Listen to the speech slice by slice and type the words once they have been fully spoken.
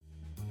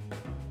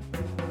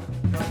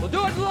We'll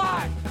do it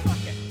live.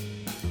 Fuck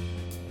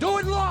it. Do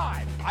it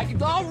live.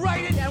 I'll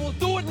write it and we'll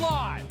do it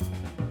live.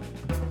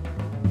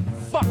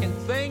 Fucking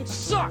thing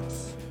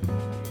sucks.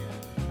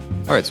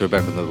 All right, so we're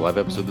back with another live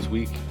episode this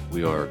week.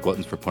 We are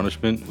gluttons for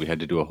punishment. We had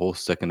to do a whole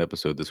second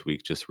episode this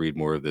week just to read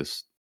more of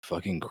this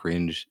fucking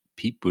cringe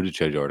Pete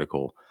Buttigieg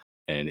article,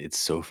 and it's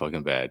so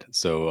fucking bad.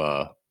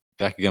 So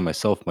back again,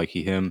 myself, Mike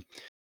he him,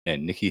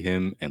 and Nikki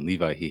him, and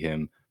Levi he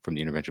him from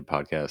the Intervention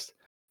Podcast.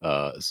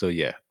 So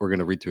yeah, we're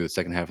gonna read through the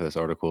second half of this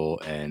article,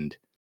 and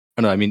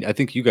I don't know. I mean, I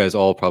think you guys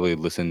all probably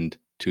listened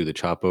to the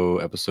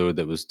Chapo episode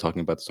that was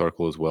talking about this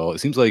article as well. It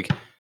seems like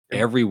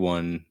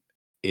everyone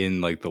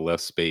in like the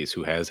left space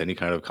who has any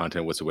kind of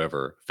content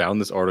whatsoever found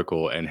this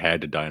article and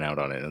had to dine out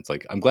on it. And it's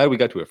like, I'm glad we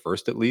got to it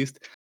first at least.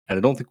 And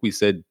I don't think we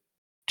said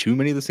too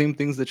many of the same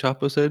things that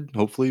Chapo said,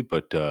 hopefully.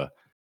 But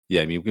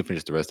yeah, I mean, we can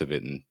finish the rest of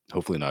it and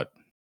hopefully not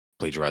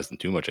plagiarize them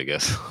too much, I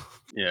guess.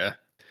 Yeah.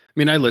 I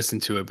mean, I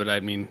listened to it, but I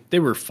mean, they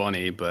were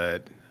funny,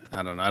 but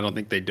I don't know. I don't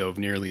think they dove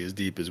nearly as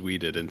deep as we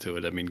did into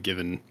it. I mean,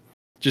 given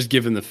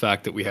the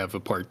fact that we have a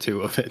part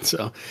 2 of it.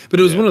 So, but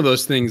it was one of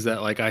those things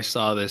that like I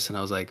saw this and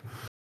I was like,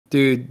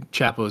 dude,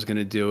 Chapo's going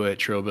to do it.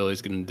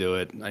 Trillbilly's going to do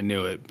it. I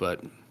knew it,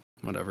 but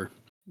whatever.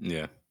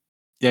 Yeah.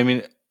 Yeah, I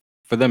mean,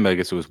 for them, I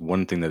guess it was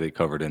one thing that they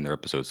covered in their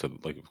episode. So,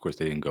 like, of course,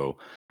 they didn't go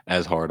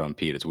as hard on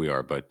Pete as we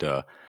are. But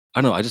I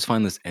don't know. I just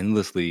find this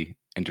endlessly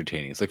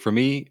entertaining. It's like, for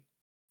me,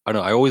 I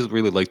don't know. I always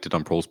really liked it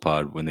on Proles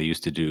Pod when they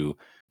used to do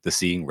the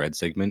Seeing Red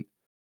segment.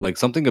 Like,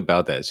 something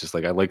about that. It's just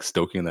like, I like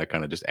stoking that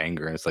kind of just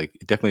anger. And it's like,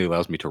 it definitely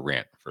allows me to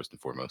rant, first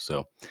and foremost.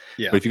 So,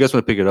 Yeah. But if you guys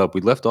want to pick it up,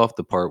 we left off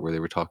the part where they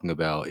were talking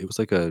about, it was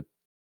like a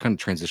kind of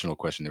transitional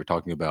question. They were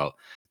talking about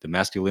the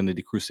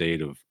masculinity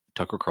crusade of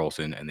Tucker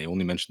Carlson, and they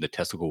only mentioned the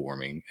testicle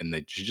warming,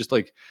 and she just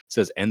like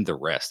says end the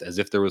rest, as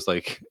if there was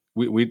like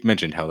we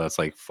mentioned how that's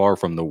like far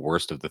from the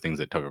worst of the things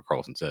that Tucker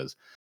Carlson says.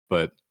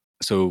 But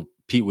so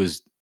Pete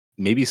was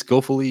maybe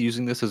skillfully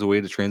using this as a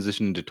way to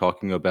transition into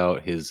talking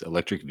about his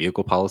electric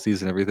vehicle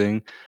policies and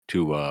everything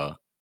to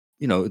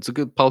it's a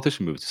good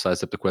politician move to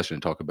size up the question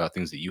and talk about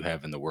things that you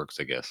have in the works,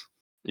 I guess.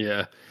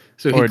 Yeah.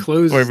 So he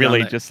closes or really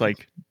down that- just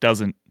like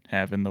doesn't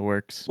have in the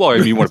works. Well, I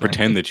mean, you want to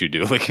pretend that you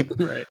do, like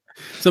right,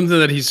 something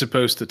that he's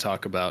supposed to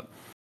talk about.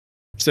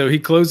 So he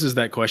closes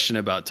that question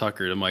about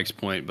Tucker, to Mike's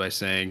point, by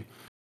saying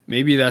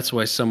maybe that's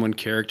why someone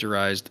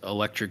characterized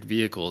electric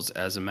vehicles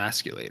as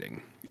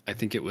emasculating. I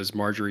think it was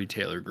Marjorie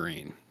Taylor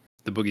Greene.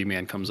 The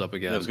boogeyman comes up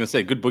again. I was gonna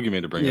say, good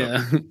boogeyman to bring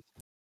up.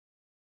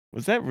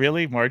 Was that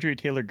really Marjorie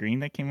Taylor Greene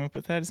that came up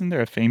with that? Isn't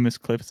there a famous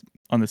clip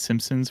on The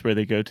Simpsons where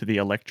they go to the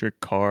electric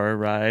car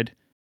ride?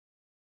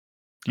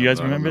 Do you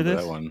guys remember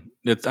this? That one?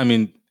 I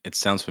mean, it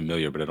sounds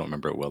familiar, but I don't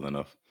remember it well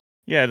enough.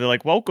 Yeah, they're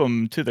like,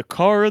 welcome to the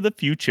car of the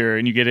future.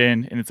 And you get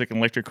in, and it's like an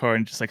electric car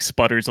and just like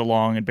sputters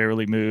along and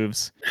barely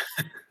moves.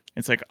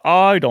 It's like,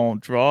 I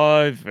don't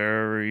drive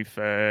very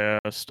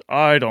fast.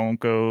 I don't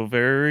go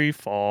very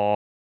far.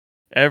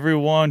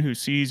 Everyone who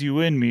sees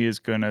you in me is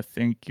going to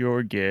think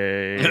you're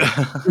gay.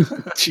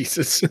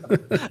 Jesus.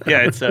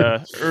 Yeah, it's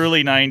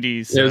early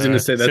 90s. Yeah, I was going to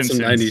say, that's Simpsons.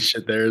 some 90s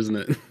shit there, isn't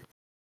it?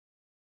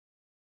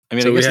 I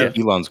mean, So I guess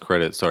we to Elon's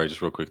credit, sorry,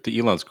 just real quick, to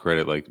Elon's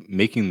credit, like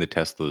making the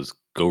Teslas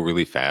go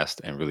really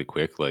fast and really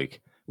quick, like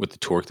with the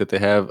torque that they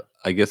have,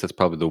 I guess that's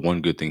probably the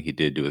one good thing he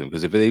did do with them.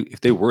 Because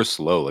if they were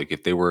slow, like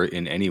if they were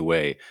in any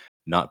way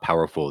not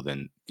powerful,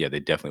 then yeah, they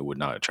definitely would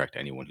not attract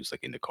anyone who's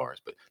like into cars.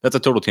 But that's a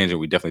total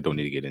tangent we definitely don't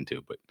need to get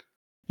into. But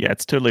yeah,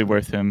 it's totally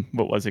worth him.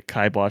 What was it?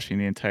 Kiboshing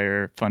the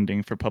entire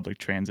funding for public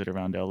transit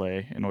around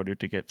LA in order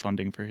to get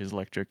funding for his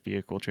electric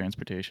vehicle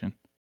transportation.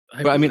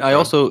 But I mean, I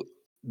also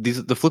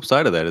the flip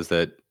side of that is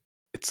that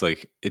it's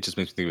like it just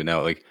makes me think of it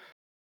now. Like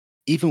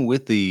even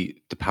with the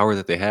power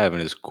that they have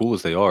and as cool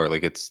as they are,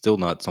 like it's still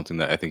not something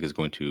that I think is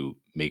going to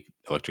make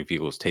electric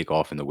vehicles take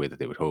off in the way that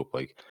they would hope.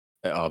 Like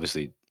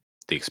obviously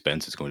the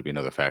expense is going to be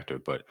another factor,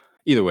 but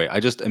either way, I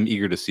just am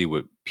eager to see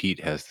what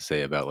Pete has to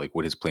say about like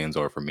what his plans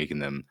are for making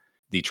them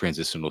the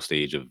transitional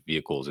stage of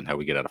vehicles and how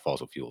we get out of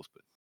fossil fuels.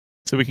 But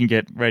so we can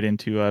get right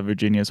into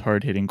Virginia's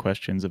hard-hitting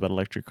questions about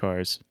electric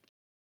cars.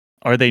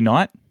 Are they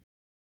not?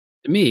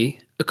 To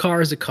me, a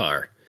car is a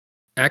car.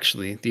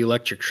 Actually, the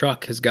electric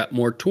truck has got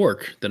more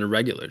torque than a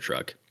regular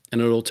truck, and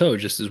it'll tow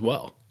just as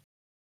well.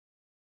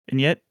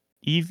 And yet,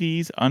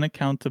 EVs'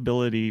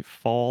 unaccountability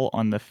fall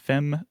on the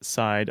fem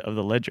side of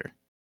the ledger,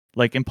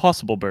 like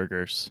Impossible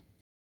Burgers.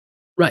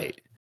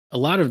 Right. A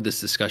lot of this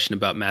discussion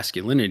about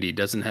masculinity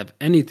doesn't have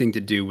anything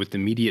to do with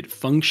immediate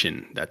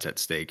function that's at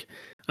stake.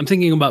 I'm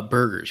thinking about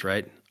burgers,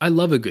 right? I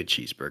love a good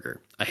cheeseburger.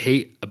 I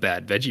hate a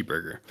bad veggie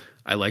burger.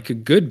 I like a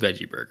good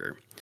veggie burger.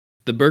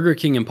 The Burger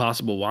King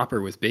Impossible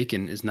Whopper with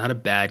bacon is not a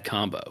bad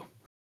combo. Do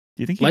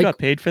you think he got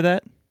paid for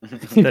that?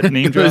 That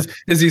name drop?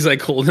 As he's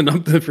like holding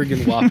up the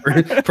freaking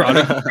Whopper.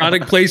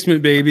 product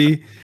placement,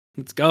 baby.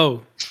 Let's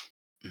go.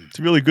 It's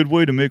a really good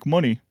way to make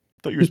money.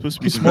 Thought you were supposed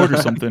to be smart or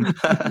something.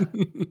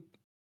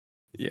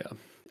 Yeah,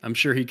 I'm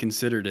sure he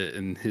considered it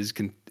in his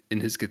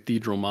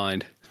cathedral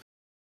mind.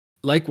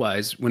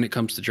 Likewise, when it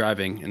comes to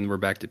driving, and we're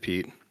back to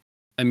Pete,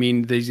 I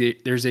mean,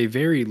 there's a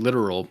very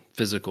literal,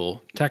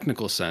 physical,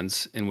 technical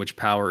sense in which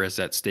power is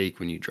at stake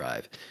when you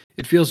drive.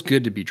 It feels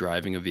good to be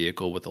driving a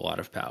vehicle with a lot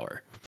of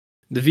power.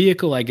 The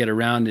vehicle I get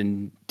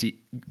around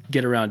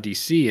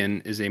DC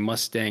in is a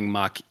Mustang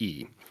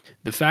Mach-E.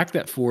 The fact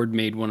that Ford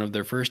made one of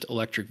their first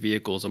electric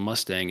vehicles a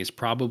Mustang is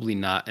probably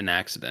not an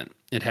accident.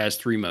 It has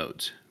 3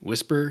 modes: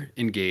 whisper,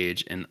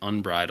 engage, and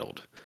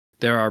unbridled.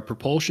 There are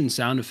propulsion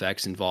sound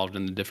effects involved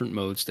in the different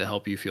modes to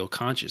help you feel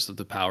conscious of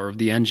the power of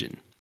the engine.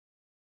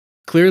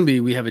 Clearly,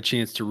 we have a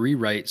chance to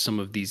rewrite some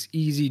of these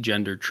easy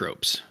gender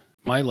tropes.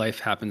 My life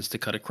happens to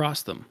cut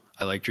across them.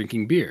 I like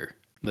drinking beer,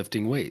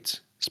 lifting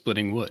weights,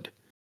 splitting wood.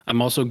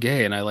 I'm also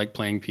gay and I like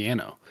playing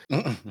piano.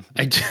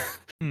 I do,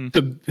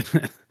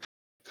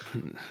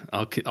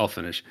 I'll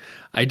finish.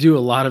 I do a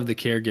lot of the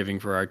caregiving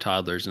for our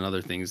toddlers and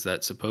other things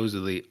that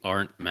supposedly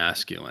aren't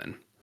masculine.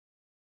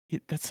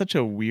 That's such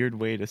a weird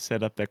way to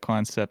set up that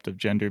concept of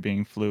gender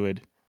being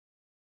fluid.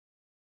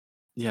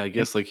 Yeah, I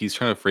guess like he's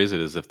trying to phrase it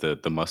as if the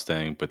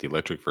Mustang, but the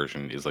electric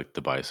version is like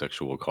the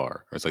bisexual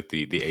car, or it's like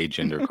the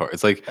agender car.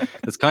 It's like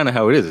that's kind of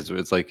how it is.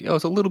 It's like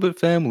it's a little bit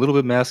femme, a little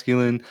bit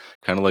masculine,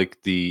 kind of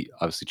like the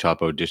obviously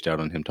Chapo dished out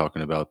on him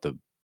talking about the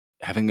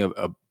having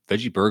a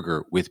veggie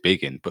burger with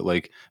bacon. But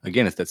like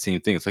again, it's that same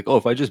thing. It's like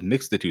if I just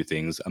mix the two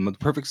things, I'm the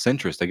perfect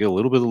centrist. I get a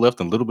little bit of the left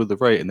and a little bit of the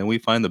right, and then we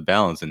find the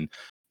balance, and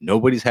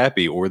nobody's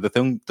happy, or the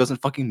thing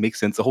doesn't fucking make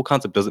sense. The whole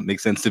concept doesn't make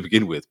sense to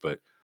begin with, but.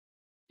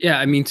 Yeah,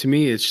 I mean, to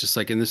me, it's just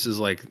like, and this is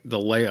like the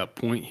layup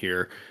point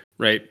here,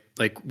 right?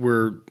 Like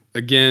we're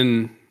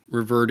again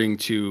reverting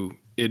to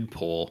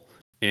idpol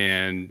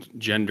and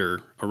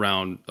gender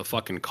around a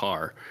fucking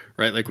car,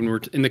 right? Like when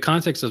we're in the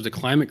context of the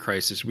climate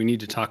crisis, we need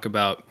to talk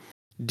about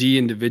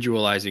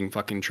de-individualizing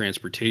fucking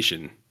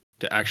transportation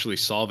to actually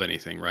solve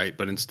anything, right?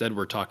 But instead,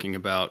 we're talking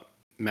about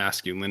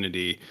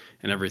masculinity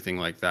and everything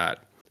like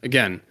that.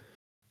 Again,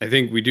 I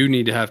think we do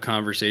need to have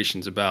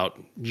conversations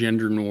about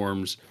gender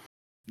norms,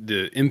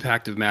 the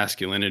impact of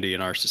masculinity in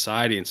our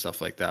society and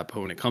stuff like that. But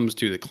when it comes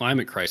to the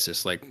climate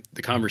crisis, like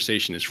the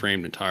conversation is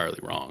framed entirely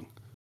wrong.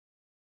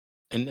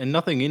 And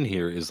nothing in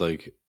here is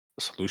like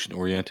solution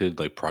oriented,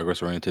 like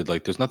progress oriented.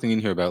 Like there's nothing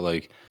in here about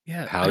like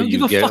Yeah, how I don't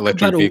give you a get fuck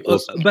electric about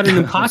vehicles. about an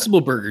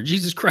Impossible Burger.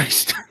 Jesus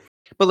Christ.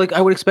 But like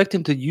I would expect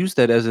him to use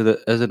that as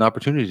an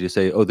opportunity to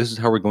say, "Oh, this is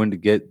how we're going to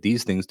get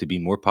these things to be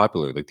more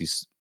popular, like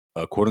these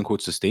quote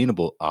unquote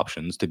sustainable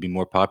options to be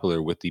more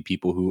popular with the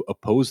people who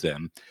oppose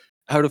them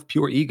out of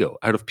pure ego,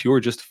 out of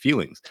pure just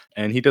feelings."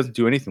 And he doesn't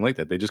do anything like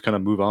that. They just kind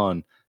of move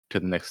on to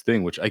the next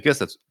thing, which I guess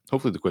that's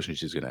hopefully the question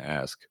she's going to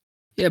ask.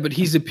 Yeah, but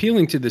he's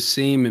appealing to the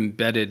same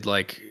embedded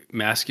like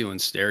masculine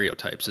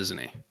stereotypes, isn't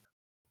he?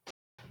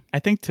 I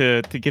think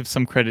to give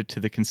some credit to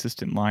the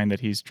consistent line that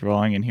he's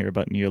drawing in here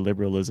about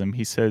neoliberalism,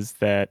 he says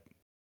that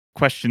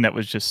question that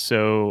was just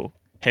so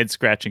head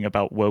scratching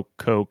about woke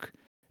Coke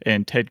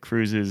and Ted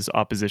Cruz's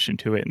opposition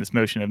to it and this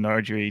motion of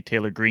Marjorie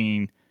Taylor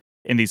Greene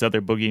and these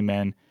other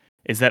boogeymen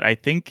is that I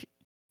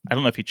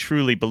don't know if he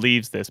truly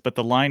believes this, but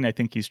the line I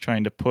think he's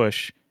trying to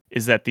push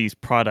is that these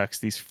products,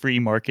 these free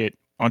market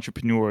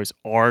entrepreneurs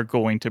are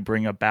going to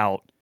bring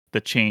about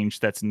the change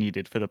that's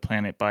needed for the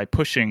planet by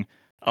pushing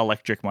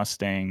electric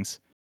Mustangs,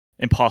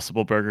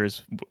 Impossible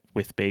Burgers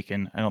with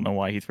bacon. I don't know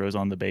why he throws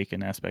on the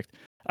bacon aspect.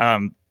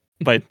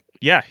 But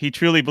yeah, he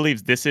truly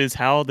believes this is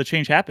how the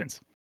change happens,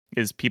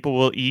 is people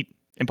will eat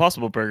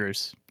Impossible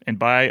Burgers and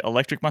buy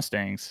electric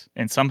Mustangs.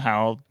 And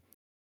somehow,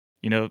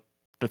 the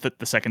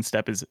second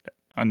step is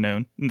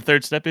unknown. And the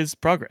third step is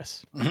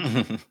progress.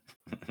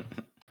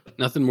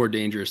 Nothing more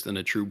dangerous than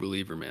a true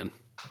believer, man.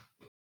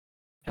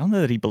 I don't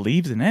know that he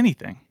believes in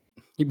anything.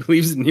 He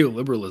believes in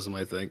neoliberalism,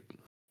 I think.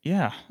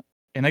 Yeah.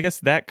 And I guess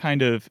that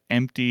kind of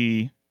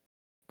empty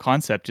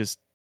concept just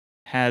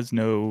has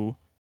no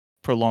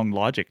prolonged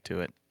logic to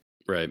it.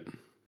 Right.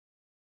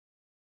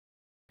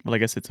 Well, I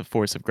guess it's a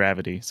force of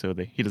gravity, so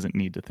he doesn't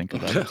need to think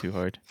about it too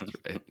hard. That's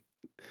right.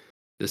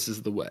 This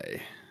is the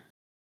way.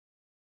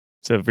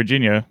 So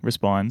Virginia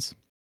responds,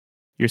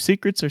 "Your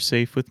secrets are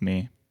safe with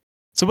me.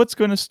 So what's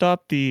going to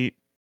stop the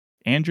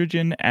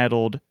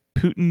androgen-addled,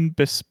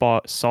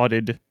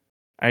 Putin-besotted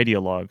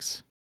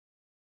ideologues?"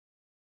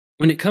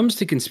 When it comes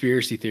to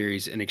conspiracy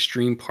theories and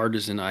extreme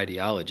partisan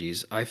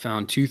ideologies, I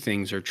found 2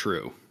 things are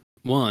true.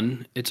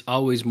 1, it's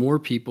always more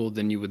people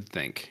than you would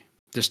think,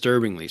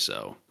 disturbingly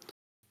so.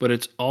 But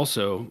it's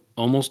also,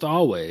 almost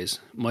always,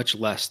 much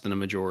less than a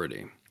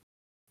majority.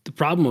 The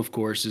problem, of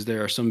course, is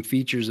there are some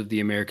features of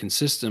the American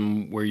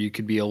system where you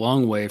could be a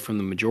long way from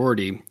the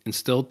majority and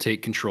still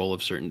take control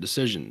of certain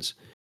decisions.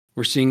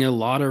 We're seeing a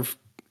lot of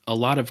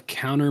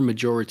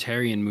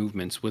counter-majoritarian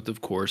movements, with,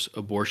 of course,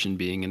 abortion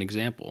being an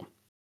example.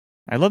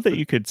 I love that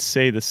you could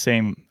say the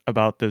same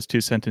about those 2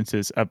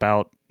 sentences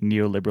about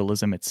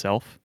neoliberalism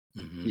itself.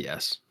 Mm-hmm.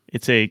 Yes.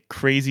 It's a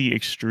crazy,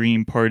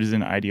 extreme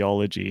partisan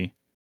ideology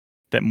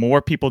that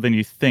more people than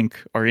you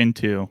think are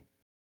into,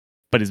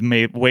 but is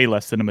way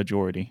less than a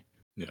majority.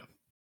 Yeah.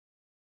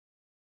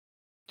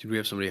 Did we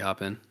have somebody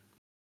hop in?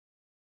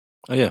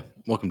 Oh yeah,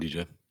 welcome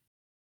DJ.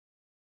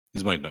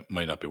 This might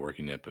not be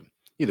working yet, but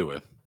either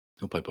way,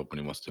 he'll pipe up when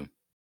he wants to.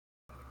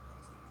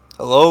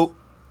 Hello?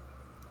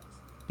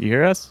 You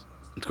hear us?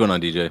 What's going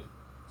on, DJ?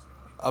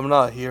 I'm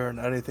not hearing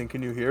anything.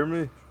 Can you hear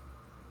me?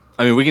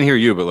 I mean, we can hear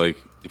you, but like,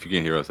 if you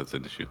can't hear us, that's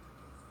an issue.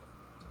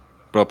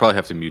 But I'll probably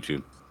have to mute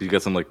you. You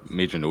got some like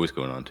major noise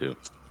going on too.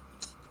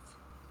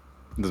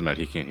 It doesn't matter.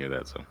 He can't hear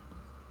that, so.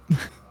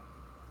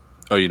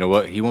 Oh, you know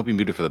what? He won't be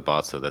muted for the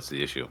bots, so that's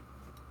the issue.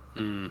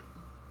 Mm.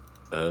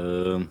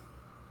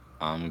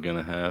 I'm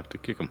gonna have to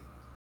kick him.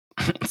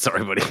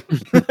 Sorry, buddy.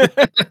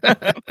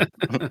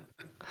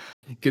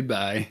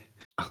 Goodbye.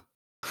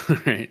 All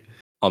right.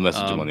 I'll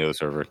message him on the other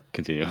server.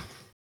 Continue.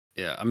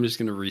 Yeah, I'm just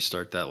going to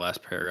restart that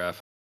last paragraph.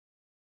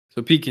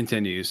 So Pete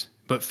continues,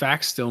 but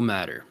facts still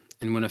matter.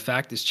 And when a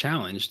fact is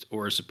challenged,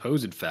 or a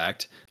supposed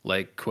fact,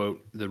 like,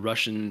 quote, the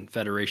Russian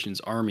Federation's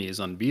army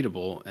is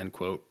unbeatable, end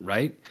quote,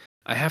 right?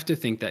 I have to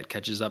think that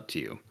catches up to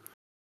you.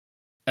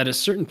 At a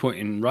certain point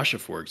in Russia,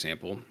 for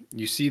example,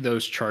 you see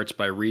those charts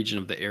by region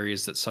of the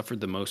areas that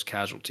suffered the most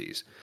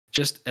casualties.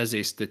 Just as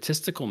a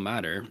statistical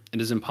matter, it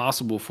is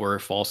impossible for a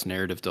false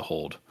narrative to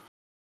hold.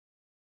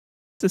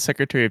 The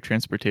Secretary of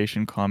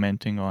Transportation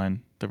commenting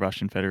on the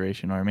Russian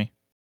Federation army.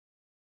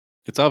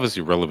 It's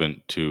obviously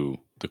relevant to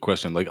the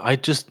question. Like,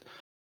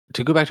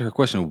 to go back to her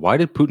question, why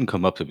did Putin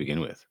come up to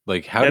begin with?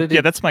 Like, how did it?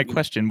 Yeah, that's my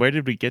question. Where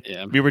did we get?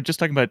 Yeah. We were just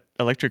talking about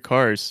electric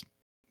cars,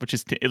 which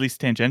is at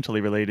least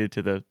tangentially related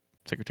to the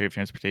Secretary of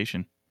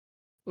Transportation.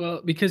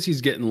 Well, because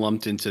he's getting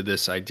lumped into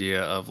this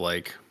idea of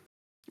like,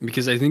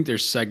 because I think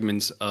there's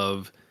segments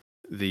of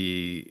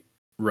the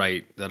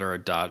right that are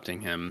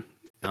adopting him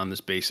on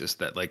this basis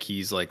that like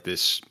he's like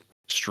this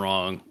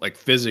strong, like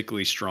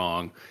physically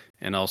strong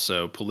and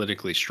also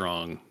politically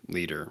strong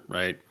leader,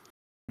 right?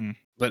 Hmm.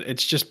 But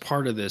it's just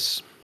part of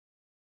this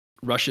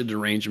Russia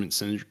derangement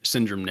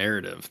syndrome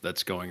narrative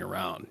that's going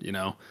around, you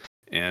know?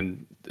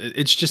 And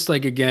it's just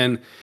like,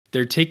 again,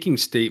 they're taking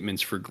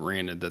statements for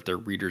granted that their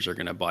readers are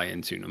going to buy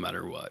into no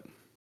matter what.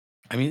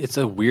 I mean, it's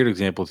a weird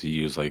example to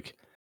use. Like,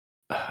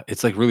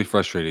 it's like really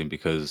frustrating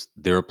because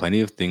there are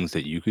plenty of things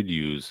that you could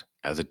use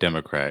as a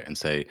Democrat and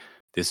say,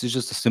 this is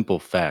just a simple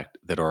fact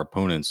that our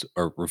opponents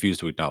refuse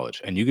to acknowledge.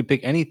 And you could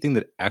pick anything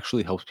that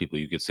actually helps people.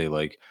 You could say,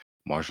 like,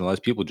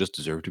 marginalized people just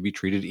deserve to be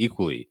treated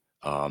equally.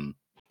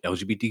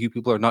 LGBTQ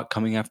people are not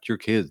coming after your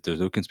kids.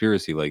 There's no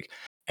conspiracy. Like,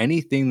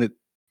 anything that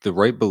the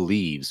right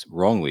believes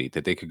wrongly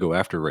that they could go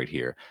after right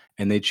here.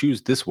 And they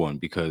choose this one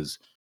because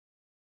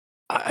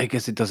I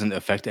guess it doesn't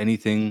affect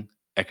anything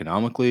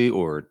economically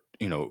or,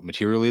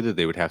 materially that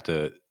they would have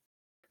to.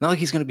 Not like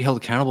he's gonna be held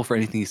accountable for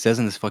anything he says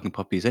in this fucking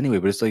puff piece anyway,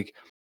 but it's like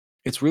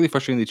it's really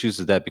frustrating that he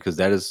chooses that because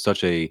that is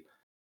such a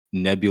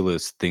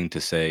nebulous thing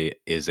to say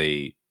is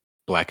a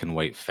black and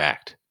white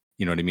fact.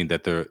 You know what I mean?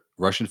 That the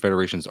Russian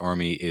Federation's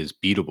army is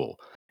beatable.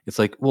 It's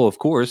like, well, of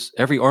course,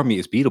 every army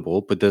is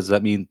beatable, but does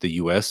that mean the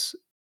US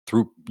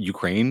through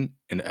Ukraine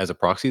and as a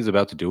proxy is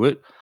about to do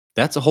it?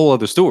 That's a whole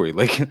other story.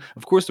 Like,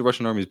 of course the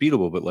Russian army is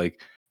beatable, but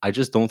like I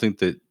just don't think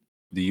that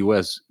the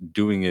US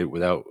doing it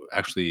without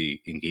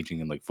actually engaging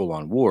in like full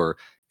on war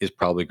is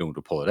probably going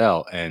to pull it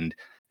out. And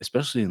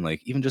especially in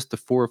like even just the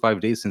 4 or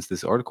 5 days since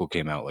this article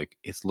came out, like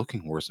it's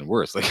looking worse and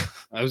worse. Like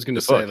I was going to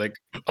the say, fuck? like,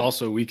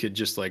 also we could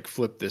just like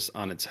flip this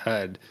on its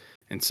head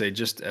and say,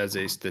 just as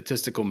a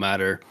statistical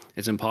matter,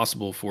 it's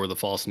impossible for the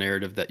false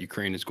narrative that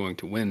Ukraine is going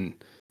to win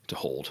to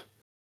hold.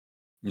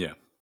 Yeah.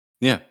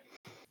 Yeah.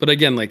 But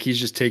again, like he's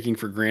just taking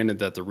for granted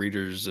that the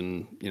readers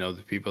and, you know,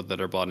 the people that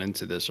are bought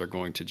into this are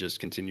going to just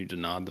continue to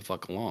nod the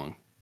fuck along.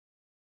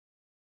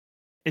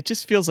 It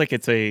just feels like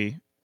it's a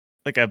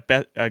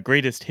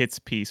greatest hits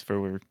piece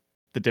for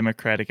the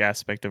democratic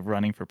aspect of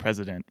running for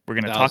president. We're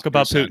going to talk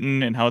about 1000%.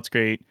 Putin and how it's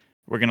great.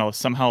 We're going to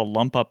somehow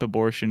lump up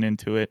abortion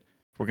into it.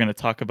 We're going to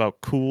talk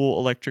about cool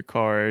electric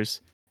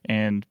cars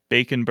and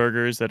bacon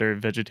burgers that are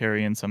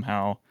vegetarian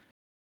somehow.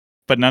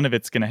 But none of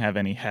it's going to have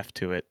any heft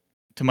to it.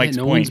 To Mike's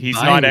no point, one's he's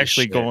buying not this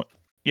actually shit. going.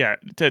 Yeah,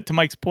 to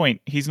Mike's point,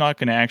 he's not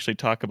going to actually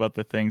talk about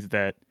the things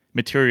that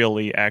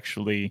materially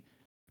actually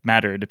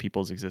matter to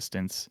people's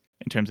existence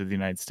in terms of the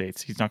United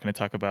States. He's not going to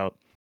talk about,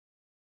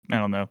 I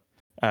don't know,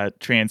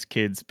 trans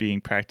kids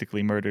being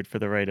practically murdered for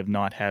the right of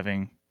not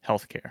having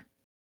health care.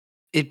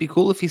 It'd be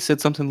cool if he said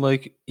something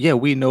like, yeah,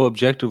 we know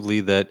objectively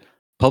that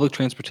public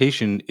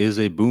transportation is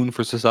a boon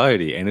for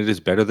society and it is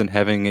better than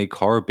having a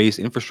car-based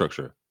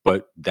infrastructure.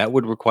 But that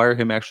would require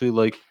him actually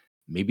like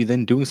maybe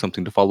then doing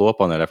something to follow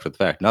up on that after the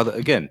fact. Now that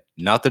again,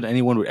 not that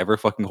anyone would ever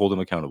fucking hold him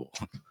accountable.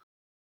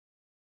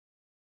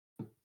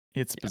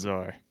 It's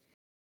bizarre.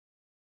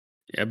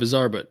 Yeah,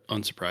 bizarre, but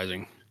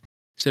unsurprising.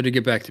 So to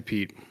get back to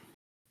Pete,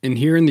 and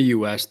here in the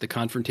US, the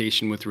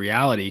confrontation with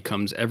reality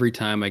comes every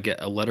time I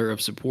get a letter of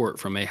support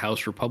from a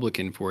House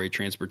Republican for a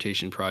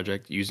transportation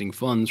project using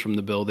funds from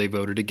the bill they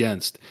voted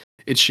against.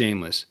 It's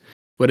shameless,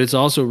 but it's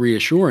also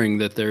reassuring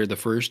that they're the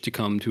first to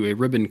come to a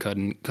ribbon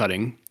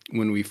cutting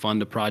when we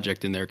fund a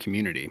project in their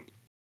community.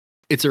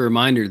 It's a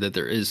reminder that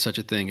there is such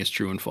a thing as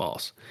true and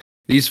false.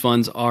 These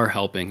funds are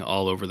helping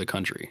all over the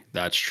country.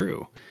 That's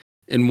true.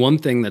 And one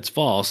thing that's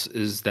false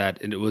is that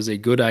it was a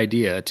good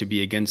idea to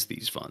be against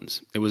these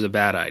funds. It was a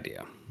bad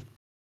idea.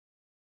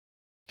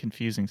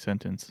 Confusing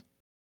sentence.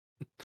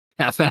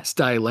 half-ass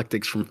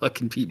dialectics from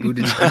fucking Pete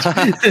Buttigieg.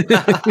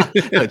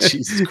 Oh,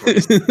 Jesus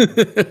Christ.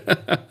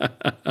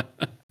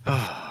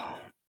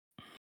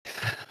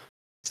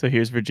 So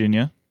here's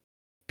Virginia.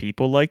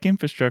 People like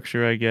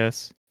infrastructure, I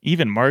guess.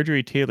 Even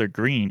Marjorie Taylor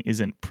Greene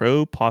isn't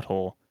pro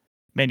pothole.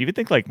 Man, you would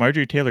think like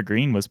Marjorie Taylor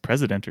Greene was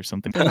president or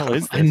something. What the hell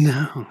is this? I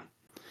know.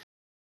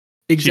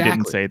 Exactly. She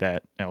didn't say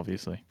that,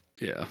 obviously.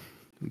 Yeah.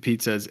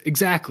 Pete says,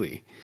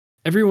 exactly.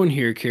 Everyone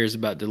here cares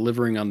about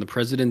delivering on the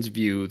president's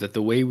view that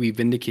the way we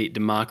vindicate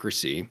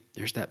democracy,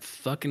 there's that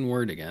fucking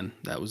word again,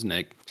 that was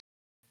Nick,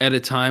 at a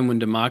time when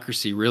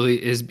democracy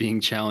really is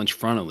being challenged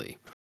frontally,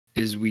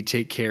 is we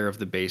take care of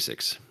the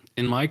basics.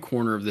 In my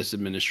corner of this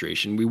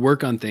administration, we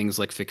work on things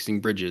like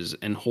fixing bridges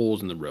and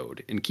holes in the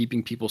road and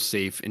keeping people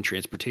safe in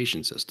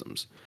transportation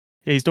systems.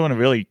 Yeah, he's doing a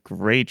really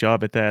great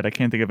job at that. I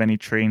can't think of any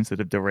trains that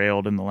have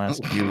derailed in the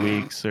last few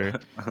weeks, or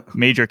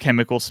major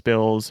chemical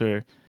spills,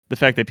 or the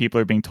fact that people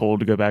are being told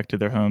to go back to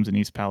their homes in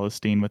East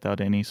Palestine without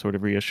any sort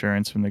of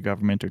reassurance from the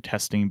government or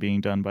testing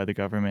being done by the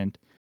government.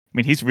 I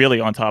mean, he's really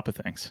on top of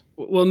things.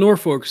 Well,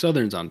 Norfolk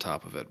Southern's on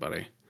top of it,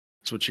 buddy.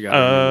 That's what you got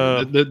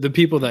to remember. The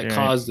people that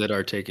caused it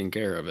are taking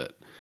care of it.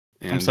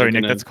 And I'm sorry,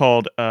 Nick. That's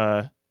called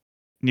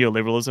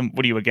neoliberalism.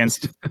 What are you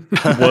against?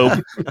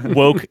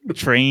 woke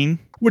train?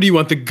 What do you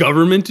want the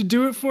government to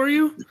do it for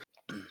you?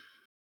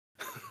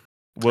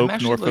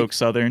 Woke Norfolk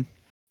Southern.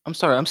 I'm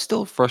sorry. I'm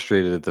still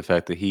frustrated at the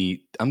fact that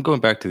I'm going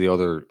back to the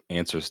other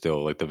answer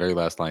still, like the very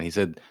last line. He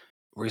said,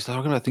 where he's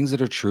talking about things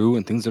that are true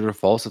and things that are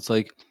false. It's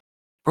like,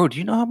 bro, do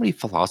you know how many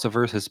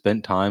philosophers have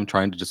spent time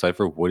trying to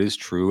decipher what is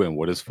true and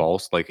what is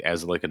false, like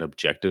as like an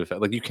objective?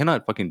 Like you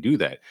cannot fucking do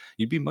that.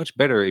 You'd be much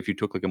better if you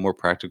took like a more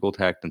practical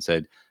tact and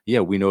said, yeah,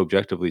 we know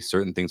objectively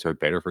certain things are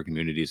better for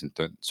communities and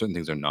certain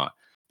things are not.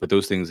 But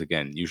those things,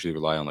 again, usually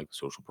rely on like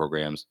social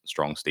programs,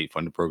 strong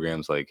state-funded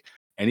programs, like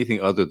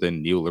anything other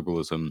than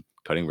neoliberalism,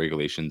 cutting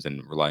regulations,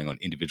 and relying on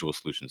individual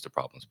solutions to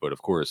problems. But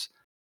of course,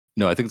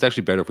 no, I think it's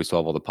actually better if we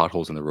solve all the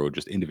potholes in the road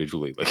just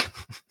individually. Like,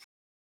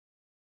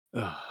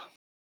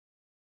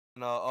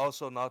 and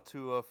also not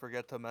to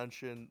forget to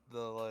mention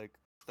the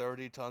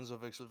 30 tons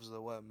of explosives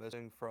that went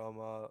missing from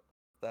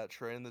that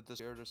train that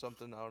disappeared or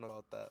something. I don't know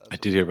about that. I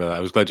did hear about that.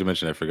 I was glad you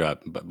mentioned it. I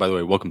forgot. But by the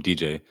way, welcome,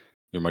 DJ.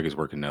 Your mic is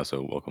working now,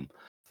 so welcome.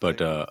 But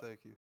Thank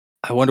you.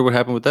 I wonder what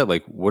happened with that.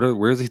 Like,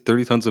 where's these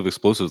 30 tons of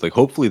explosives? Like,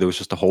 hopefully there was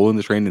just a hole in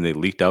the train and they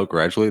leaked out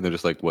gradually. And they're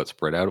just like, what,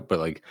 spread out? But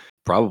like,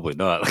 probably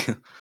not. It's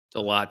a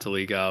lot to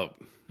leak out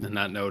and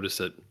not notice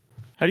it.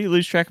 How do you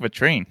lose track of a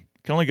train?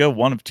 It can only go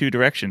one of two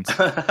directions.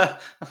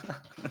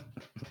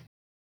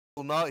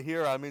 Well, not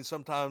here. I mean,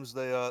 sometimes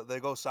they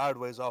go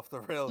sideways off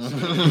the rails.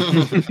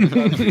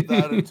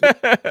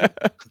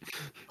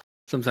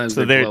 Sometimes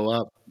they blow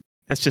up.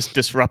 That's just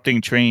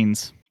disrupting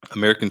trains.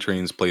 American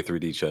trains play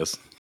 3D chess.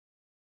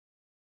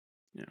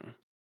 Yeah.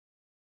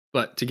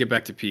 But to get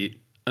back to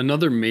Pete,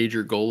 another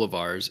major goal of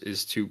ours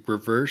is to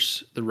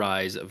reverse the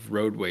rise of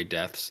roadway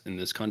deaths in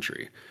this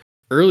country.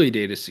 Early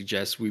data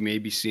suggests we may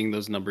be seeing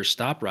those numbers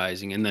stop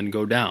rising and then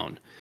go down.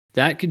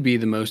 That could be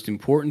the most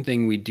important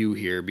thing we do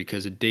here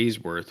because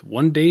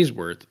one day's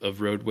worth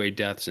of roadway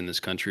deaths in this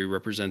country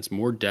represents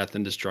more death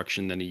and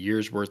destruction than a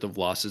year's worth of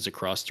losses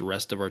across the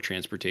rest of our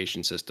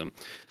transportation system.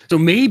 So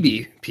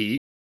maybe, Pete,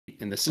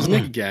 and this is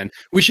Nick again,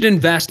 we should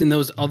invest in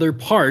those other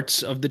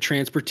parts of the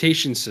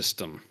transportation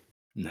system.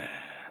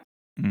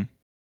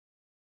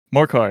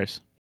 More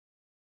cars.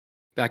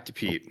 Back to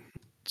Pete.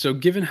 So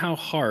given how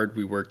hard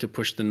we work to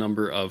push the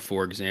number of,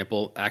 for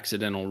example,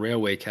 accidental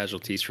railway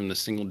casualties from the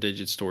single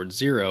digits towards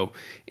zero,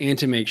 and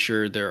to make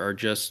sure there are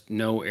just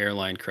no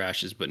airline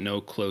crashes but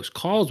no close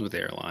calls with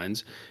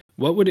airlines,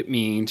 what would it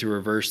mean to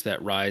reverse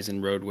that rise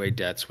in roadway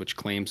deaths, which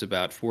claims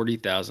about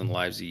 40,000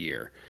 lives a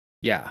year?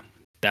 Yeah,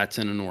 that's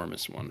an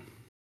enormous one.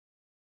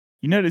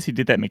 You notice he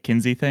did that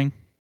McKinsey thing?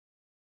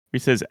 He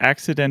says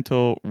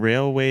accidental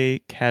railway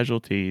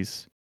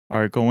casualties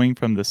are going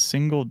from the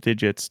single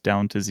digits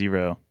down to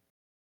zero.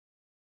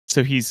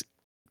 So he's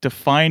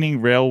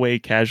defining railway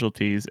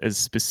casualties as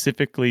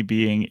specifically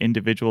being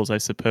individuals, I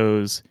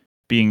suppose,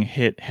 being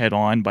hit head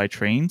on by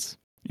trains.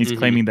 He's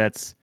claiming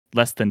that's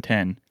less than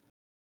 10.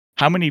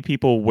 How many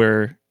people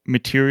were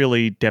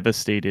materially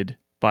devastated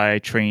by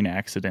train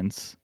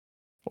accidents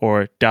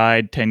or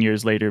died 10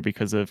 years later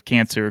because of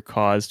cancer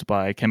caused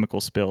by chemical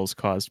spills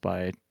caused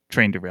by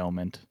train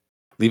derailment?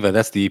 Levi,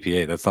 that's the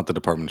EPA. That's not the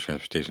Department of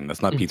Transportation.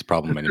 That's not Pete's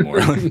problem anymore.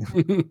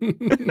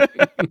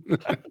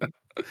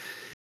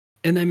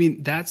 And I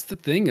mean, that's the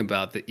thing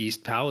about the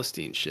East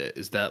Palestine shit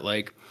is that,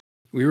 like,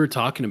 we were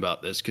talking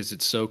about this because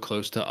it's so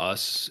close to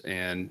us.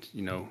 And,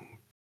 you know,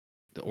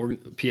 the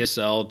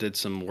PSL did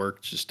some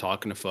work just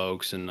talking to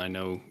folks. And I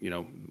know, you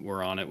know,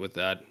 we're on it with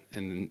that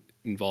and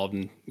involved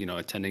in, you know,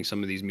 attending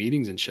some of these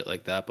meetings and shit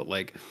like that. But,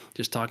 like,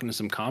 just talking to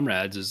some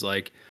comrades is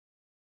like,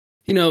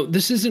 you know,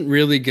 this isn't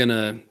really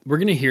we're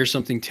going to hear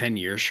something 10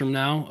 years from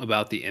now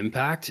about the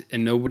impact,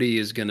 and nobody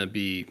is going to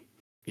be,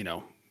 you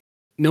know,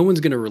 no one's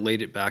going to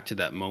relate it back to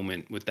that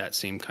moment with that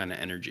same kind of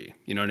energy.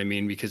 You know what I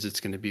mean? Because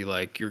it's going to be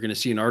like, you're going to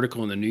see an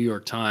article in the New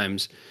York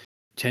Times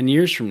 10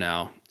 years from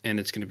now, and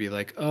it's going to be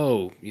like,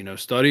 oh,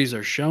 studies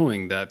are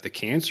showing that the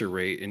cancer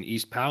rate in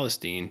East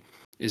Palestine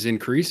is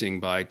increasing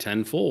by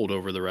tenfold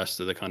over the rest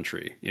of the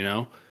country,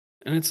 And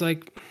it's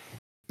like,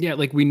 yeah,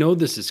 like we know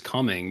this is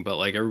coming, but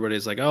like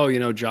everybody's like,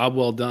 oh, job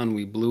well done.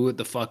 We blew it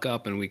the fuck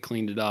up and we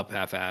cleaned it up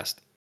half-assed.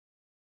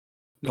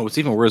 No, what's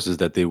even worse is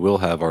that they will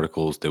have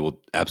articles. They will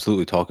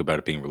absolutely talk about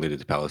it being related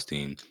to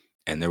Palestine,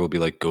 and there will be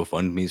like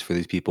GoFundMe's for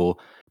these people.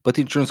 But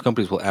the insurance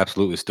companies will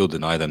absolutely still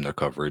deny them their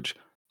coverage,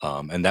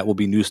 and that will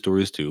be news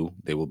stories too.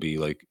 They will be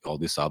like all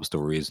these sob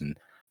stories, and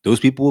those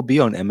people will be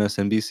on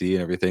MSNBC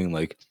and everything.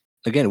 Like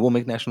again, it will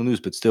make national news,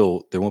 but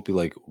still, there won't be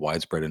like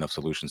widespread enough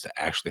solutions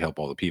to actually help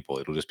all the people.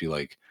 It'll just be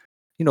like,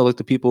 like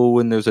the people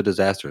when there's a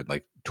disaster, and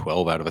like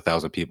 12 out of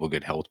 1,000 people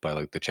get helped by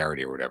like the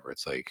charity or whatever.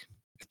 It's like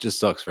it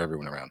just sucks for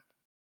everyone around.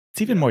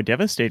 It's even more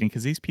devastating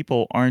because these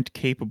people aren't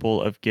capable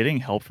of getting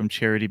help from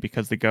charity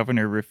because the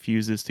governor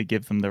refuses to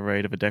give them the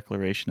right of a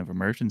declaration of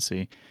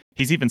emergency.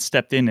 He's even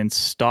stepped in and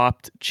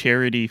stopped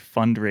charity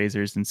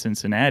fundraisers in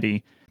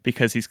Cincinnati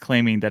because he's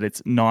claiming that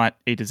it's not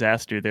a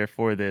disaster.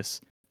 Therefore,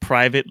 this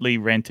privately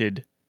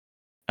rented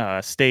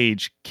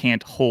stage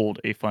can't hold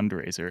a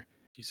fundraiser.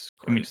 Jesus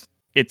Christ. I mean,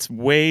 it's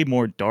way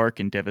more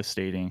dark and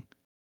devastating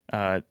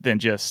than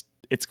just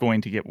it's going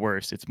to get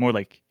worse. It's more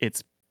like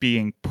it's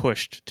being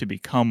pushed to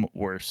become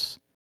worse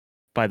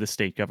by the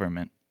state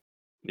government.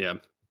 Yeah.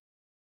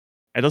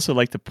 I'd also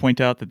like to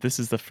point out that this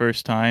is the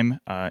first time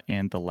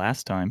and the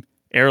last time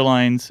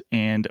airlines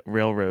and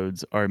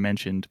railroads are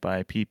mentioned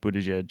by Pete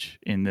Buttigieg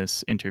in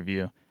this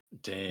interview.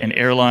 Damn. And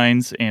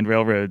airlines and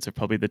railroads are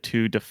probably the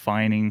two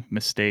defining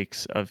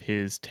mistakes of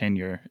his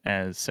tenure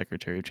as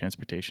Secretary of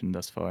Transportation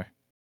thus far.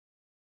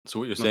 So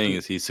what you're saying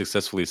is he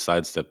successfully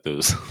sidestepped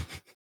those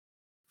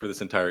for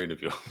this entire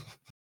interview.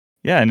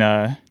 Yeah,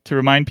 and to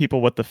remind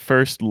people what the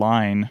first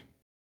line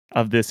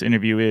of this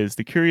interview is,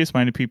 the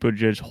curious-minded Pete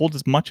Buttigieg holds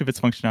as much of its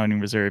functionality in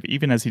reserve,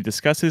 even as he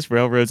discusses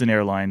railroads and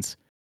airlines,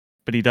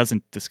 but he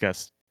doesn't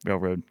discuss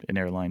railroad and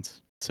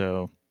airlines.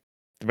 So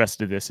the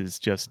rest of this is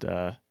just,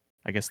 I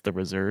guess, the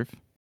reserve.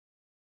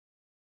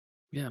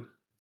 Yeah.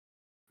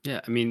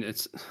 Yeah, I mean,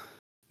 it's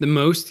the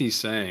most he's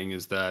saying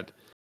is that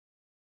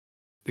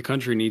the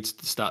country needs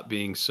to stop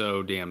being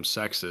so damn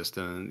sexist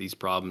and these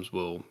problems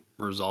will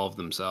resolve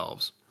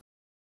themselves.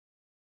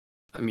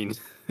 I mean,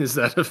 is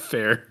that a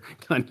fair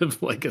kind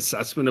of like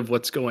assessment of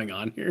what's going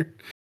on here?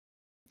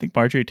 I think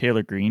Marjorie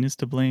Taylor Greene is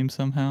to blame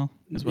somehow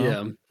as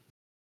well.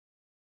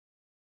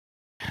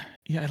 Yeah.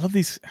 Yeah, I love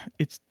these.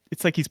 It's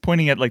like he's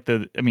pointing at like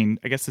I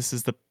guess this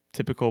is the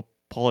typical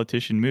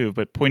politician move,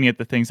 but pointing at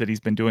the things that he's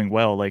been doing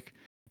well, like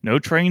no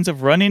trains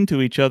have run into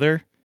each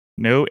other,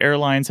 no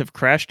airlines have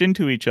crashed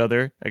into each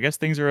other. I guess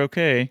things are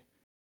okay.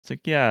 It's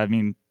like, yeah, I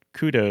mean,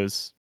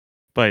 kudos.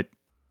 But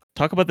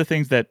talk about the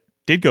things that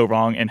did go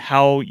wrong and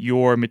how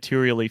you're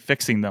materially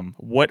fixing them.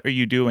 What are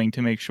you doing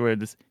to make sure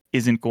this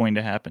isn't going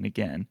to happen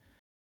again?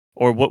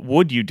 Or what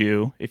would you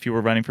do if you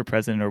were running for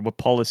president? Or what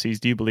policies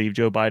do you believe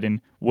Joe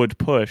Biden would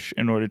push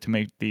in order to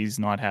make these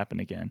not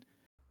happen again?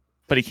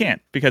 But he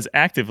can't, because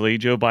actively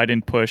Joe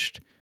Biden pushed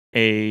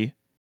a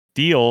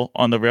deal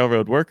on the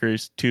railroad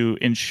workers to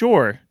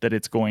ensure that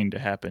it's going to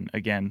happen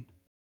again.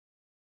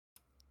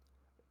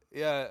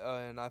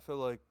 Yeah, and I feel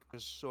like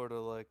there's sort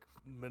of like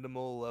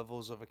minimal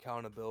levels of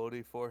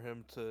accountability for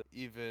him to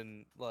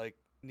even like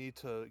need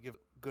to give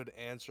a good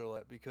answer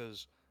like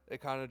because it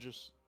kind of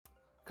just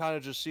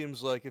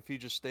seems like if he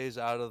just stays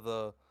out of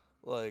the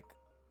like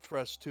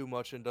press too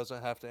much and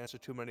doesn't have to answer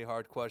too many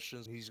hard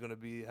questions, he's going to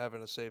be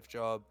having a safe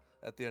job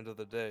at the end of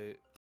the day.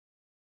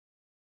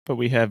 But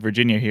we have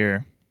Virginia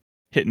here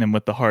hitting him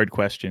with the hard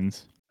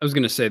questions. I was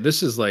going to say,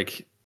 this is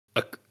like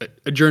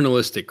a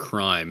journalistic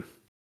crime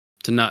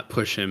to not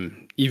push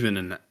him even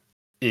an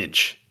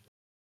inch.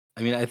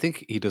 I mean, I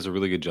think he does a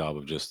really good job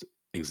of just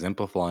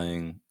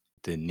exemplifying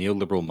the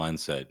neoliberal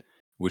mindset,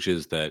 which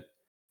is that,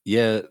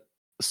 yeah,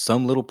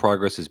 some little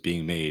progress is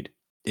being made.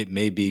 It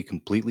may be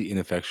completely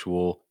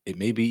ineffectual. It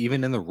may be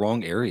even in the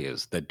wrong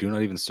areas that do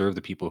not even serve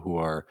the people who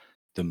are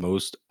the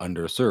most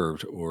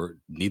underserved or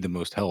need the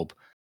most help.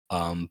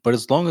 But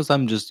as long as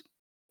I'm just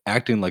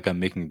acting like I'm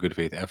making a good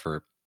faith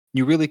effort,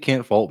 you really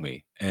can't fault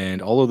me.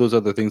 And all of those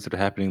other things that are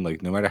happening,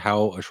 like no matter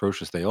how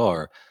atrocious they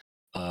are,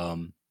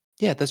 um,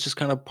 yeah, that's just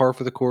kind of par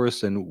for the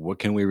course. And what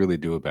can we really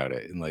do about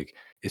it? And like,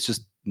 it's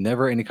just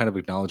never any kind of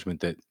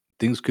acknowledgement that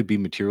things could be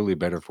materially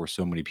better for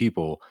so many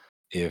people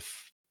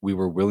if we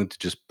were willing to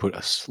just put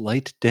a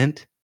slight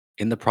dent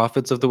in the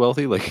profits of the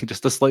wealthy, like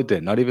just a slight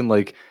dent, not even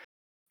like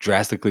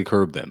drastically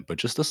curb them, but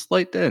just a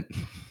slight dent.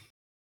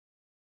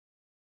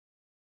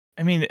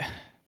 I mean,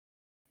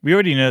 we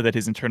already know that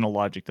his internal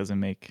logic doesn't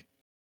make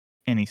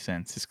any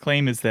sense. His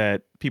claim is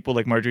that people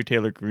like Marjorie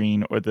Taylor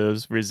Greene or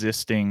those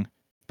resisting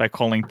by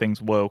calling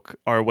things woke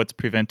are what's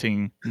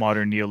preventing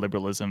modern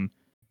neoliberalism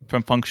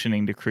from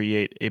functioning to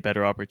create a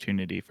better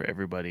opportunity for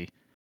everybody.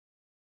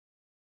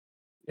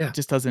 Yeah. It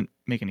just doesn't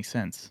make any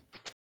sense.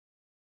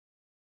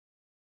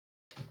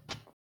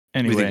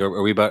 We think, Anyway,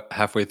 are we about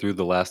halfway through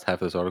the last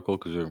half of this article?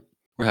 Because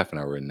we're half an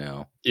hour in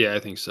now. Yeah, I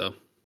think so.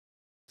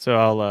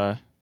 so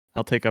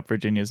I'll take up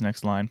Virginia's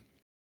next line.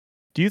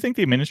 Do you think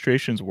the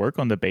administration's work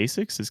on the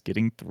basics is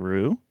getting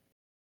through?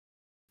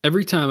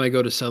 Every time I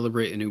go to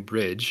celebrate a new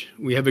bridge,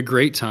 we have a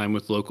great time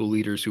with local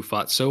leaders who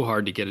fought so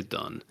hard to get it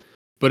done,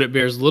 but it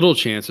bears little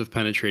chance of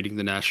penetrating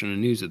the national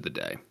news of the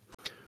day.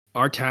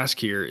 Our task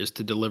here is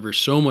to deliver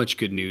so much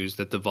good news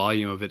that the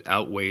volume of it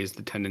outweighs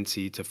the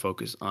tendency to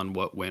focus on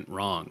what went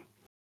wrong.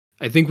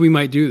 I think we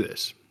might do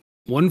this.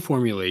 One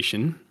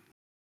formulation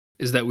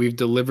is that we've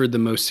delivered the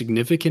most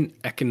significant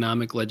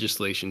economic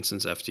legislation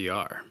since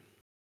FDR,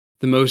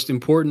 the most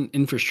important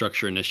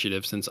infrastructure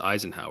initiative since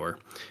Eisenhower,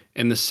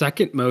 and the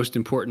second most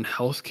important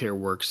healthcare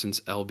work since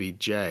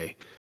LBJ,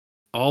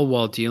 all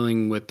while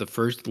dealing with the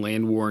first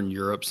land war in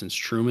Europe since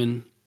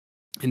Truman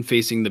and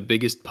facing the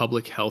biggest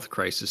public health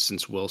crisis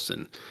since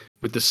Wilson,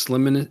 with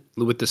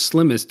the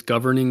slimmest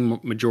governing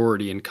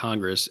majority in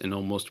Congress in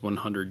almost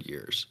 100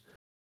 years.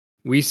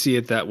 We see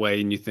it that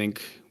way, and you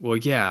think, well,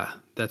 yeah,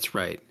 that's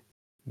right.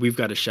 We've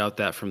got to shout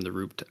that from the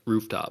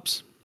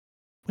rooftops.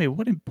 Wait,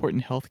 what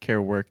important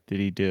healthcare work did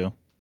he do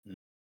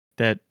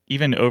that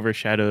even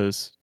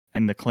overshadows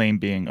and the claim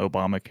being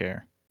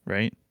Obamacare,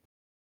 right?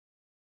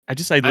 I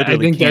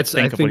literally can't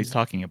think of what he's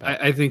talking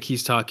about. I think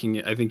he's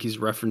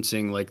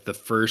referencing like the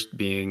first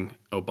being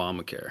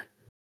Obamacare.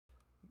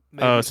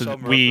 Maybe so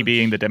some we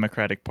being the reference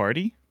Democratic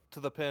Party? to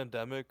the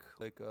pandemic,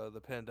 like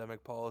the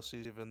pandemic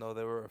policies, even though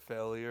they were a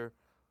failure,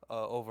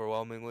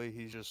 overwhelmingly,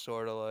 he's just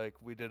sort of like,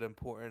 we did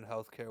important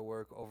healthcare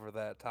work over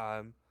that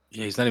time.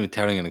 Yeah, he's not even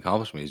touting an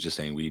accomplishment. He's just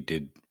saying we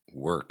did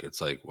work.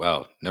 It's like,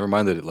 wow, never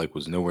mind that it like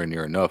was nowhere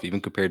near enough,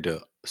 even compared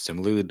to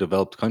similarly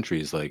developed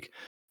countries like,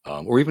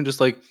 or even just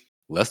like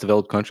less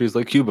developed countries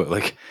like Cuba.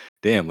 Like,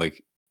 damn,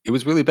 like it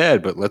was really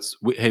bad, but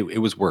hey,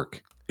 it was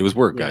work. It was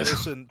work, Yeah. guys.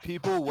 Listen,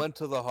 people went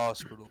to the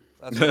hospital.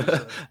 That's what he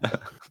said.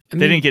 They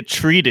didn't get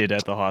treated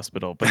at the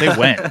hospital, but they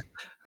went.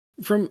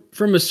 From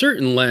a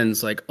certain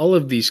lens, like all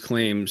of these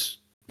claims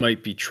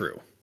might be true,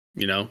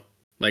 you know?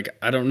 Like,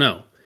 I don't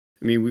know.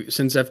 I mean,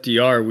 since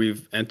FDR,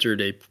 we've entered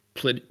a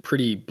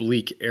pretty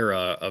bleak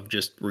era of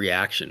just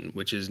reaction,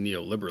 which is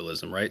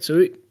neoliberalism, right? So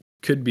it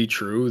could be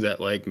true that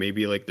like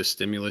maybe like the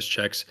stimulus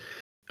checks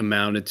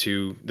amounted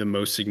to the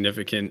most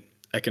significant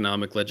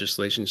economic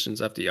legislation since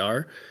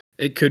FDR.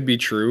 It could be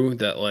true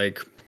that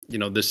like, you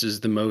know, this is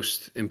the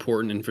most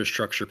important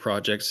infrastructure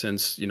project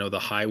since, you know, the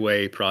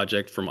highway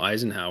project from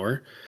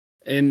Eisenhower.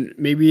 And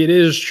maybe it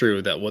is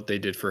true that what they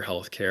did for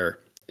healthcare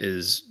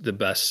is the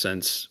best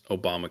since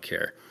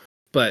Obamacare.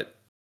 But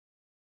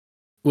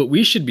what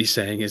we should be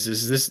saying is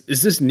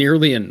this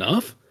nearly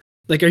enough?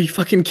 Like, are you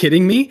fucking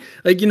kidding me?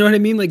 Like, you know what I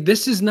mean? Like,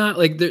 this is not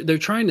like they're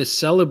trying to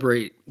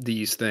celebrate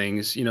these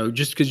things, you know,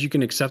 just because you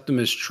can accept them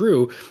as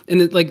true.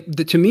 And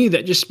to me,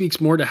 that just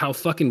speaks more to how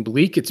fucking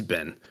bleak it's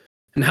been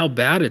and how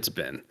bad it's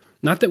been.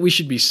 Not that we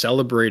should be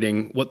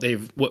celebrating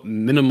what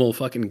minimal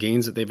fucking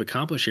gains that they've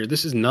accomplished here.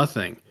 This is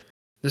nothing.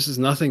 This is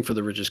nothing for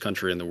the richest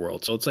country in the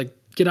world. So it's like,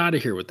 get out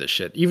of here with this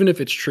shit. Even if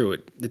it's true,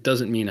 it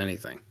doesn't mean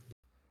anything.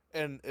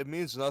 And it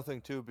means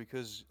nothing, too,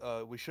 because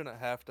we shouldn't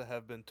have to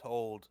have been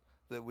told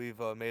that we've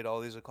made all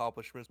these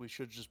accomplishments. We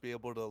should just be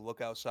able to look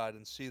outside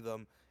and see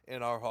them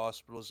in our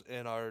hospitals,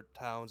 in our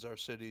towns, our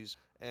cities.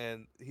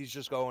 And he's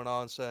just going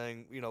on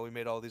saying, you know, we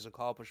made all these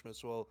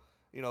accomplishments. Well,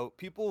 you know,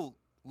 people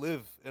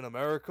live in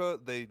America.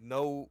 They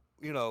know,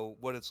 you know,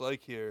 what it's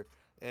like here.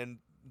 And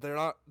they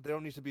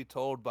don't need to be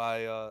told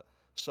by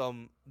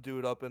some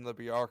dude up in the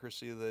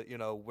bureaucracy that, you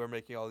know, we're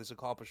making all these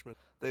accomplishments.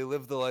 They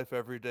live the life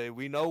every day.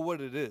 We know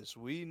what it is.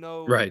 We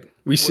know. Right.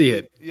 We see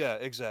it. Yeah,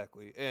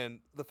 exactly. And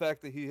the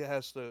fact that he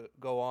has to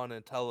go on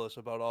and tell us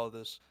about all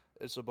this,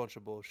 it's a bunch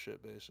of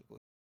bullshit, basically.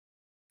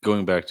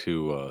 Going back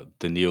to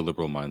the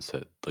neoliberal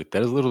mindset, like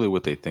that is literally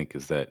what they think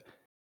is that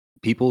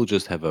people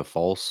just have a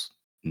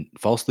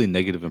falsely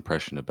negative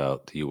impression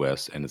about the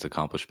US and its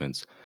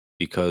accomplishments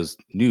because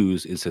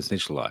news is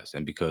sensationalized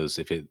and because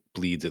if it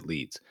bleeds, it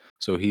leads.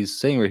 So he's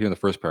saying right here in the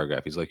first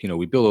paragraph, he's like, you know,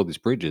 we build all these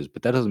bridges,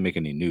 but that doesn't make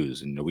any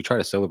news. And you know, we try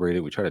to celebrate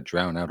it, we try to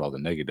drown out all the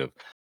negative.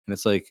 And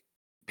it's like,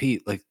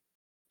 Pete, like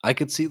I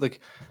could see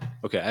like,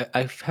 okay,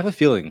 I have a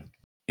feeling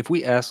if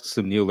we ask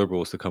some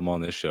neoliberals to come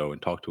on this show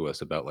and talk to us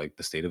about like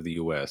the state of the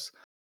US,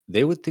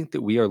 they would think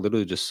that we are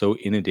literally just so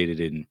inundated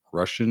in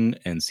Russian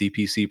and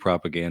CPC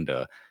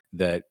propaganda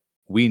that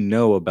we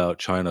know about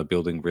China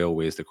building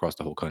railways across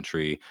the whole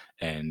country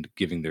and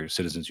giving their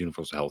citizens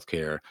universal health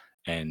care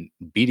and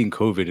beating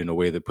COVID in a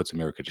way that puts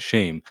America to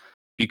shame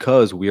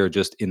because we are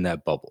just in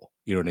that bubble.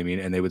 You know what I mean?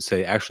 And they would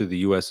say, actually, the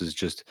US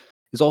is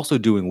also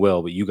doing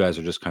well, but you guys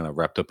are just kind of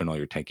wrapped up in all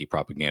your tanky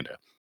propaganda.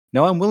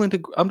 Now I'm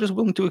just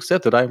willing to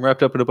accept that I'm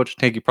wrapped up in a bunch of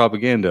tanky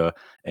propaganda.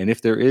 And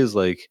if there is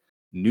like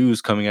news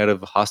coming out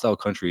of hostile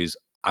countries,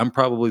 I'm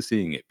probably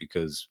seeing it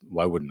because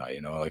why wouldn't I?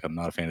 You know, like I'm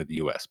not a fan of the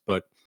US,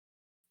 but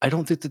I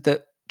don't think that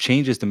that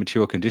changes the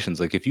material conditions.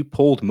 Like if you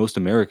polled most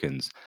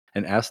Americans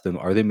and asked them,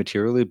 are they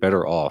materially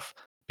better off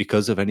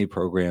because of any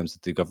programs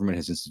that the government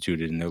has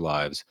instituted in their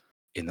lives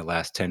in the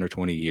last 10 or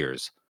 20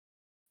 years?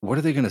 What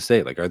are they going to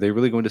say? Like, are they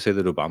really going to say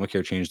that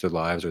Obamacare changed their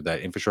lives or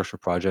that infrastructure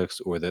projects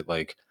or that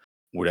like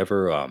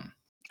whatever, I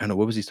don't know,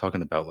 what was he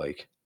talking about?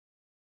 Like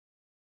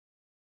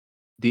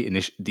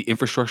the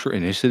infrastructure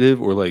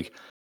initiative, or like,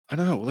 I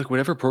don't know, like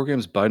whatever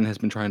programs Biden has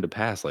been trying to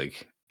pass,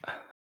 like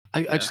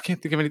I Yeah. just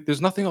can't think of any.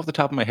 There's nothing off the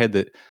top of my head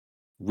that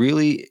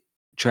really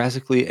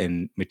drastically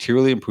and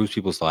materially improves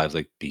people's lives,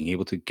 like being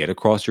able to get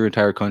across your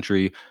entire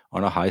country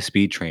on a high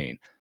speed train,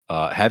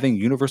 having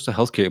universal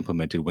healthcare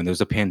implemented when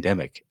there's a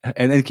pandemic,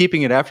 and then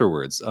keeping it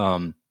afterwards.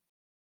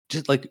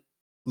 Just like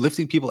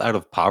lifting people out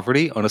of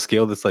poverty on a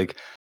scale that's like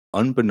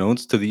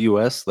unbeknownst to the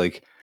U.S.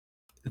 Like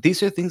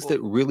these are things Well,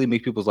 that really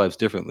make people's lives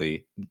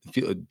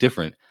feel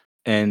different,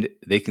 and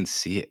they can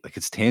see it, like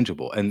it's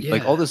tangible, and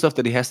like all Yeah. the stuff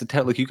that he has to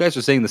tell. Like you guys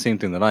are saying the same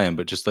thing that I am,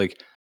 but just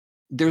like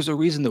there's a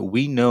reason that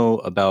we know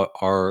about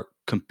our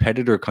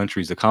competitor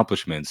countries'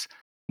 accomplishments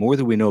more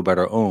than we know about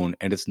our own,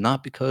 and it's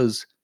not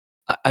because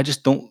I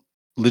just don't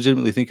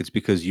legitimately think it's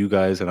because you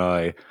guys and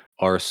I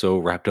are so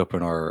wrapped up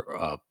in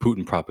our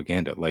Putin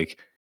propaganda. Like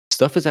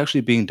stuff is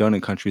actually being done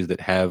in countries that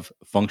have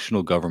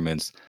functional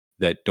governments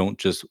that don't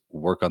just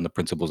work on the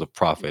principles of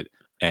profit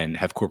and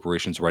have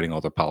corporations writing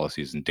all their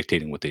policies and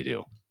dictating what they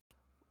do.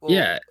 well,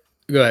 Yeah.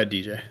 Go ahead,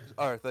 DJ.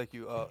 all right, thank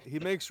you. He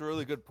makes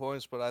really good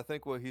points, but I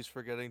think what he's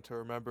forgetting to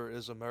remember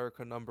is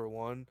America number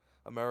one,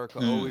 America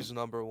Hmm. always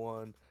number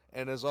one.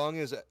 And as long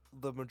as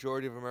the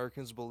majority of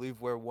Americans believe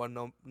we're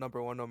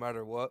number one no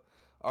matter what,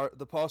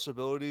 the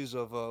possibilities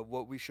of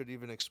what we should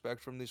even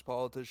expect from these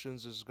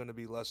politicians is going to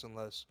be less and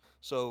less.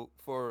 So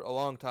for a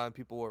long time,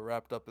 people were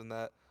wrapped up in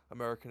that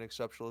American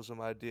exceptionalism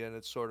idea, and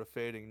it's sort of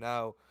fading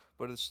now,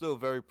 but it's still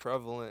very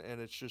prevalent,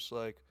 and it's just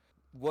like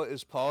what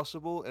is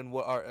possible and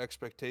what our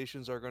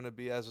expectations are going to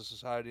be as a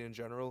society in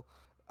general.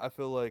 I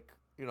feel like,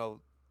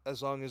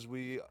 as long as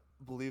we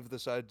believe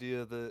this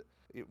idea that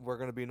we're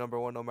going to be number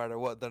one no matter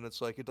what, then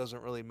it's like it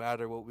doesn't really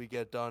matter what we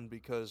get done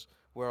because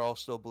we're all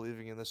still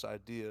believing in this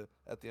idea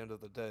at the end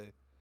of the day.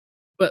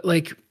 But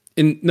like,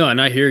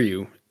 and I hear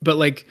you. But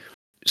like,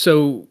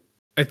 so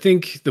I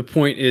think the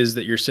point is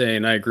that you're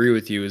saying, I agree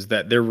with you, is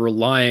that they're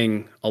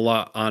relying a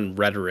lot on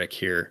rhetoric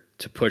here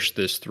to push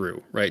this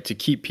through, right? To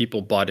keep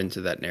people bought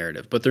into that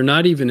narrative. But they're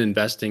not even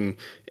investing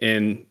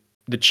in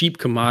the cheap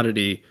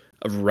commodity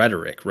of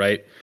rhetoric,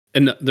 right?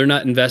 And they're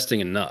not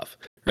investing enough,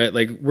 right?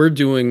 Like we're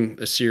doing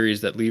a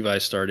series that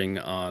Levi's starting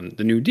on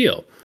the New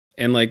Deal.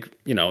 And like,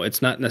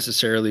 it's not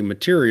necessarily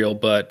material,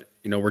 but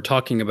we're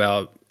talking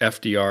about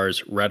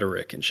FDR's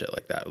rhetoric and shit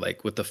like that,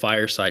 like with the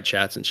fireside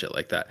chats and shit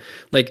like that.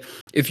 Like,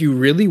 if you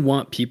really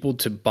want people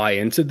to buy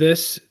into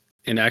this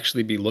and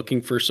actually be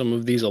looking for some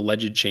of these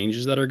alleged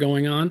changes that are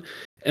going on,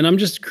 and I'm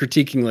just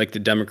critiquing like the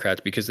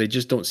Democrats because they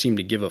just don't seem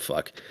to give a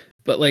fuck.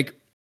 But like,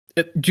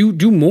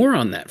 do more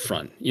on that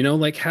front,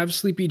 like have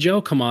Sleepy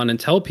Joe come on and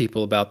tell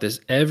people about this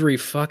every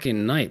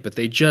fucking night, but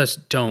they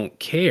just don't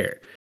care.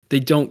 They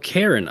don't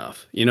care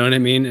enough, you know what I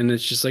mean? And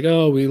it's just like,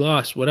 oh, we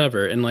lost,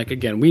 whatever. And like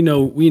again, we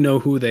know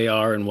who they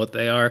are and what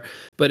they are,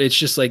 but it's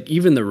just like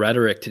even the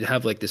rhetoric to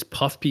have like this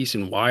puff piece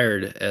and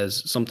Wired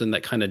as something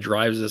that kind of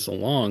drives us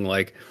along,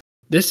 like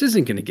this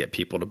isn't going to get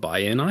people to buy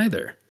in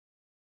either.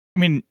 I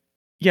mean,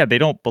 yeah, they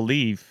don't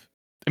believe.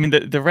 I mean,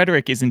 the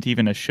rhetoric isn't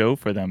even a show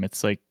for them.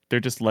 It's like they're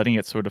just letting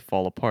it sort of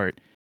fall apart.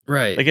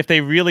 Right. Like if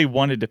they really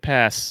wanted to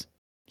pass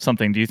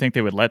something, do you think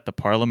they would let the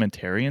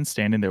parliamentarians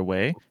stand in their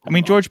way? I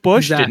mean, George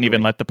Bush didn't even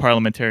Exactly. let the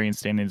parliamentarians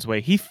stand in his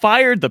way. He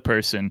fired the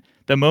person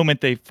the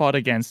moment they fought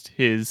against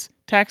his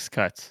tax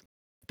cuts.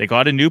 They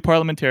got a new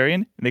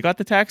parliamentarian and they got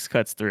the tax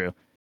cuts through.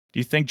 Do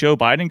you think Joe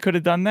Biden could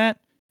have done that?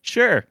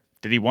 Sure.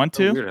 Did he want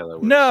So to? weird how that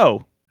works.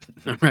 No.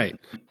 Right.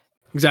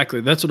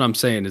 Exactly. That's what I'm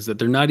saying is that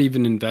they're not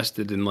even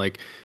invested in like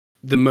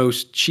the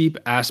most cheap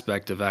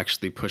aspect of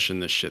actually pushing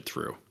this shit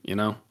through,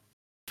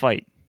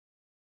 Fight.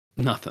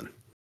 Nothing.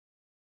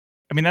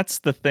 I mean, that's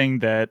the thing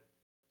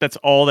that's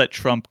all that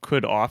Trump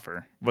could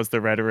offer was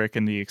the rhetoric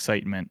and the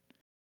excitement.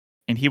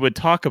 And he would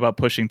talk about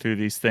pushing through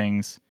these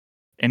things,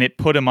 and it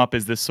put him up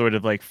as this sort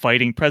of like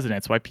fighting president.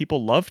 That's why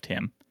people loved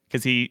him,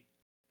 because he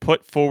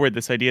put forward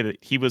this idea that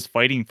he was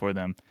fighting for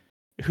them.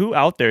 Who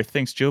out there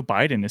thinks Joe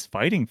Biden is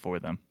fighting for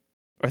them?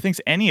 Or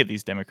thinks any of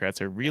these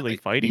Democrats are really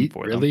fighting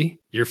for them? Really?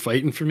 You're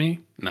fighting for me?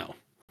 No.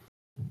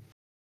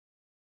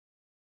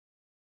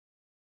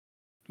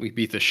 We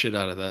beat the shit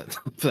out of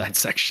that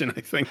section,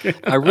 I think.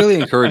 I really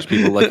encourage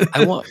people. Like,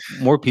 I want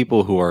more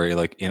people who are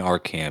like in our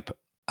camp.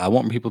 I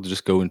want people to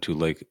just go into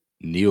like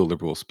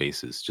neoliberal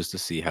spaces just to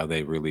see how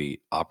they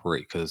really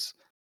operate. Because,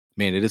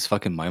 man, it is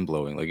fucking mind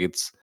blowing. Like,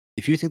 it's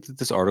if you think that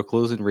this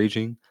article is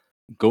enraging,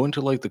 go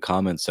into like the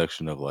comments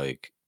section of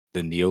like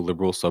the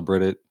neoliberal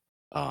subreddit.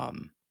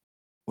 Um,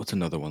 what's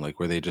another one like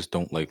where they just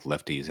don't like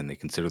lefties and they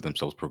consider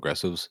themselves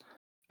progressives?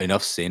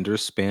 Enough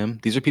Sanders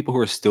spam. These are people who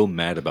are still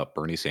mad about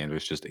Bernie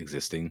Sanders just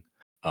existing.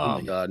 Oh my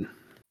Um, God.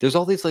 there's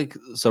all these like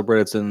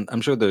subreddits, and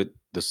I'm sure the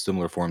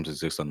similar forums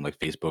exist on like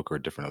Facebook or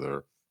different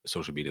other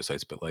social media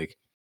sites, but like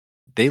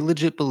they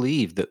legit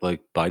believe that like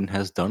Biden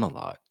has done a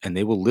lot, and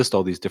they will list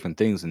all these different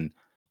things, and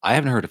I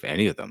haven't heard of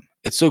any of them.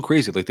 It's so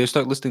crazy. Like they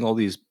start listing all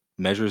these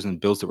measures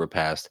and bills that were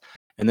passed,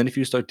 and then if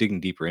you start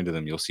digging deeper into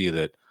them, you'll see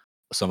that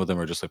Some of them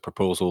are just like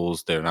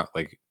proposals. They're not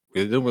like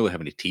they don't really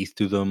have any teeth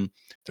to them.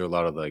 There are a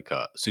lot of like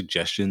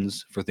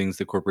suggestions for things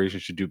that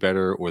corporations should do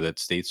better or that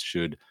states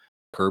should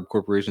curb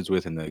corporations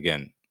with. And then,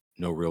 again,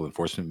 no real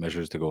enforcement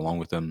measures to go along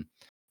with them.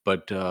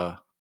 But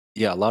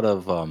yeah, a lot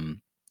of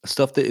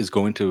stuff that is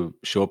going to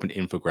show up in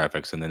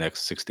infographics in the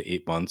next 6 to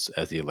 8 months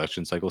as the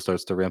election cycle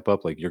starts to ramp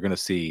up. Like you're going to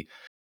see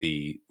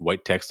the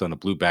white text on a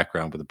blue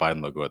background with the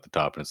Biden logo at the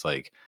top, and it's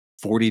like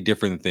 40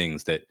 different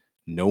things that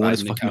no one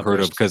has Biden fucking heard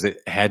of accomplished. because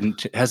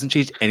it hasn't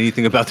changed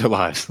anything about their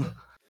lives. And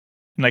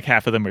like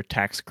half of them are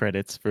tax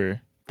credits for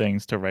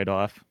things to write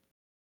off.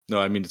 No,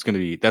 I mean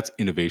that's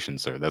innovation,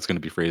 sir. That's going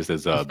to be phrased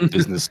as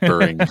business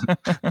spurring.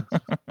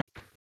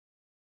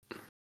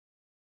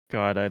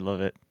 God, I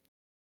love it.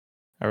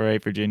 All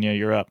right, Virginia,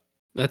 you're up.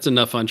 That's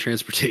enough on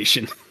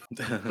transportation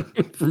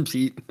from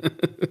Pete.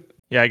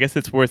 Yeah, I guess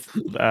it's worth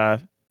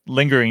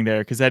lingering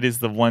there because that is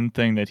the one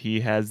thing that he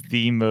has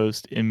the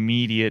most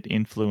immediate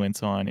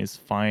influence on is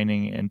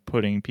fining and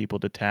putting people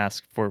to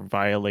task for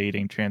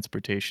violating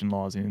transportation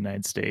laws in the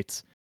United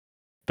States.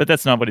 But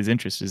that's not what his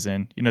interest is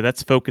in. You know,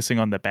 that's focusing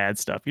on the bad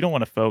stuff. You don't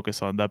want to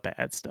focus on the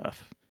bad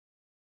stuff.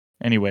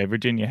 Anyway,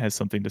 Virginia has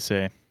something to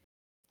say.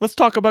 Let's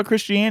talk about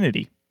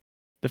Christianity.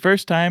 The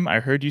first time I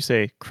heard you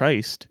say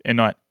Christ and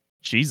not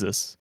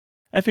Jesus,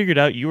 I figured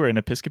out you were an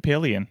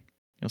Episcopalian.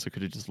 You also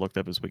could have just looked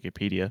up his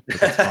Wikipedia, but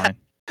that's fine.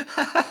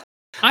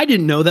 I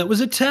didn't know that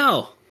was a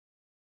tell.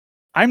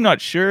 I'm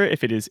not sure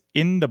if it is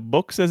in the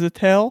books as a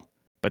tell,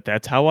 but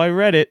that's how I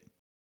read it.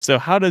 So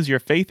how does your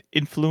faith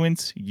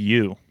influence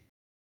you?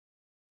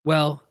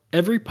 Well,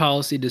 every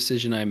policy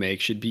decision I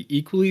make should be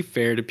equally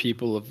fair to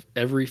people of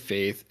every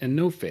faith and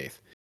no faith.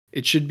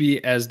 It should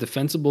be as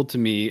defensible to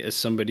me as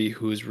somebody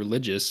who is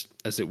religious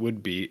as it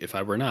would be if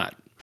I were not.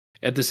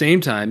 At the same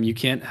time, you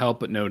can't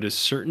help but notice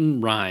certain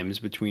rhymes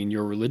between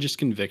your religious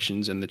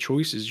convictions and the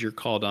choices you're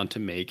called on to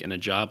make in a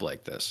job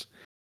like this.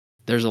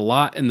 There's a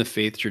lot in the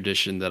faith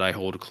tradition that I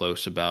hold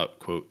close about,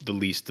 quote, the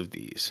least of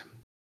these,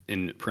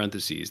 in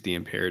parentheses, the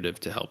imperative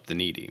to help the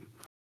needy.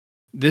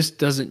 This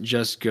doesn't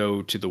just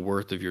go to the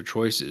worth of your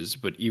choices,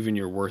 but even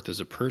your worth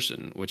as a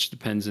person, which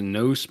depends in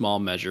no small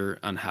measure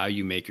on how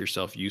you make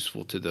yourself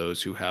useful to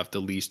those who have the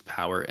least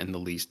power and the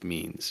least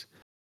means.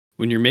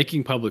 When you're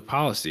making public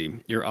policy,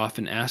 you're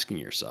often asking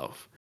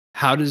yourself,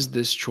 how does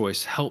this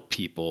choice help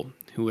people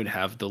who would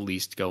have the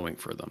least going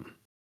for them?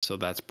 So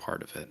that's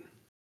part of it.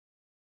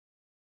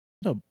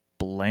 What a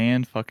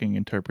bland fucking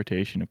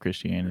interpretation of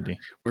Christianity.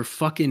 We're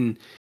fucking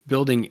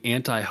building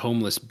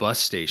anti-homeless bus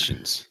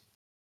stations.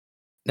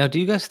 Now,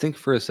 do you guys think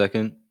for a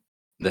second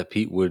that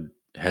Pete would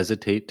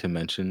hesitate to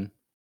mention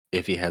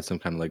if he had some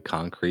kind of like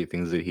concrete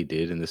things that he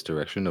did in this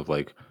direction of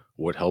like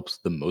what helps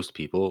the most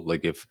people?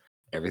 Like if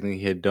everything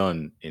he had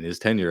done in his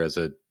tenure as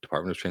a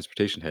Department of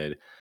Transportation head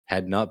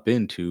had not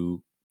been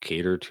to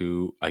cater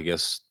to, I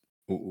guess,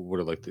 what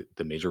are like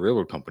the major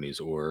railroad companies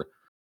or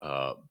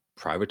uh,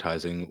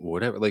 privatizing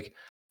whatever. Like,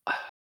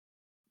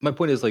 my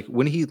point is like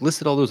when he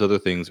listed all those other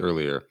things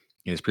earlier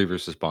in his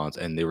previous response,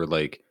 and they were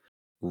like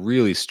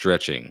really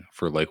stretching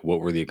for like what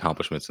were the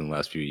accomplishments in the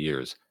last few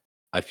years.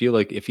 I feel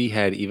like if he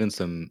had even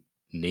some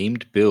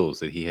named bills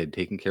that he had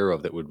taken care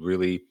of that would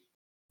really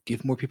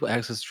give more people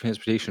access to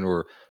transportation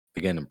or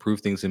again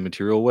improve things in a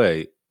material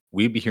way,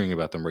 we'd be hearing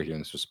about them right here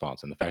in this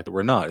response. And the fact that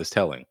we're not is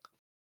telling.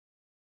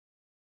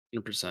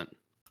 100%.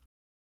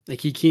 Like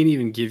he can't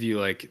even give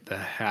you like the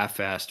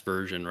half-assed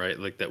version, right?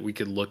 Like that we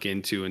could look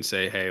into and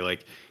say, hey,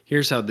 like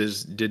here's how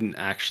this didn't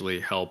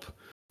actually help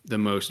the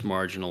most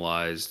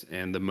marginalized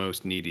and the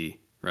most needy,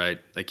 right?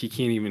 Like he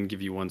can't even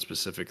give you one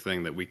specific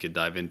thing that we could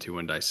dive into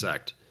and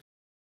dissect.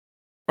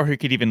 Or he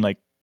could even like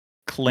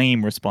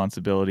claim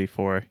responsibility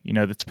for, you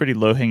know, that's pretty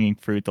low-hanging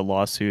fruit, the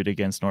lawsuit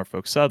against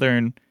Norfolk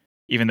Southern.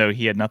 Even though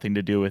he had nothing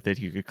to do with it,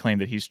 he could claim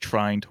that he's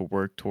trying to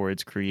work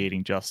towards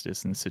creating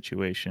justice in the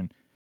situation.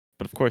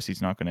 But of course,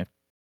 he's not going to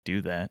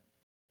do that.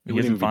 It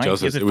wouldn't even be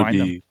justice. It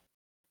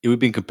would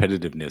be in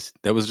competitiveness.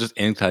 That was just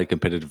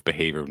anti-competitive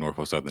behavior of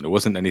Norfolk Southern. It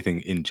wasn't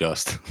anything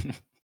unjust.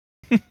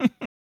 I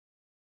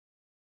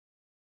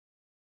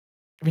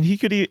mean, he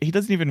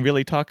doesn't even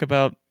really talk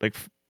about like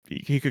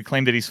he could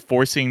claim that he's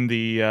forcing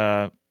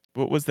the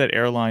what was that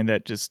airline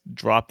that just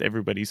dropped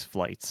everybody's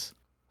flights?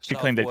 He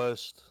claimed that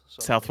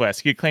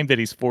Southwest. He could claim that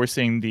he's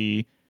forcing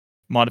the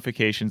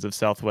modifications of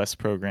Southwest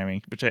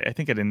programming, which I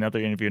think at another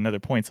interview, another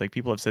points, like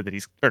people have said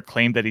that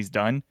claimed that he's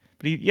done.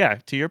 But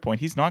to your point,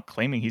 he's not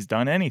claiming he's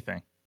done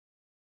anything.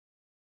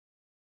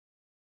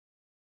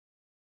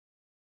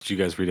 Did you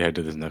guys read ahead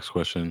to this next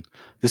question?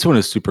 This one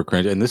is super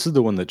cringe, and this is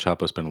the one that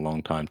Choppa spent a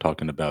long time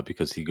talking about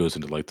because he goes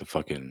into like the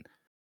fucking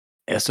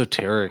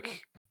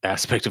esoteric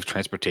aspect of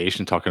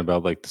transportation, talking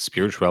about like the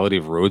spirituality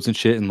of roads and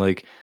shit, and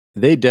like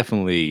they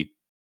definitely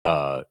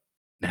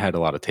had a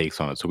lot of takes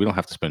on it, so we don't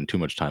have to spend too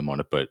much time on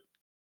it, but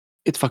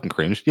it's fucking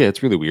cringe. Yeah,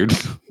 it's really weird.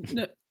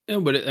 No,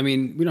 but I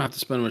mean, we don't have to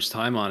spend much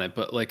time on it,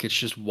 but like it's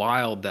just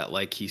wild that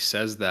like he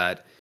says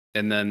that,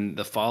 and then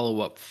the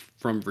follow up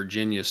from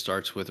Virginia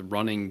starts with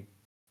running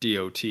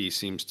DOT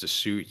seems to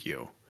suit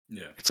you.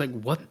 Yeah. It's like,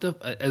 what the,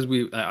 as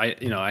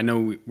I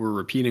know we're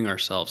repeating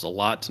ourselves a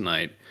lot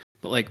tonight,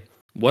 but like,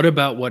 what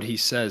about what he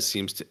says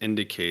seems to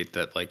indicate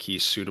that like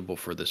he's suitable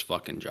for this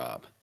fucking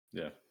job?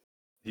 Yeah.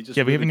 He just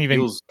Yeah, we really haven't even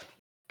feels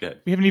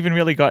good. we haven't even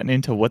really gotten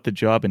into what the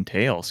job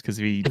entails because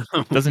he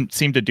doesn't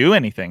seem to do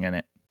anything in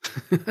it.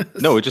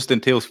 No, it just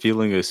entails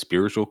feeling a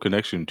spiritual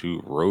connection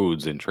to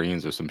roads and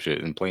trains or some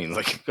shit and planes.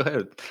 Like, go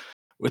ahead.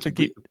 What's Like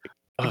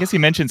I guess he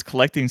Ugh. mentions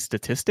collecting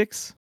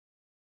statistics,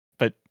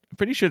 but I'm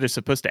pretty sure they're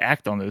supposed to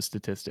act on those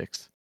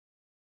statistics.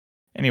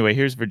 Anyway,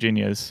 here's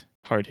Virginia's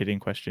hard-hitting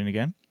question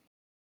again.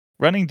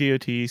 Running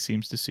DOT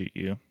seems to suit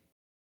you.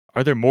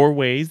 Are there more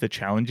ways that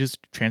challenges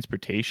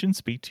transportation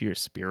speak to your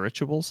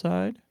spiritual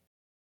side?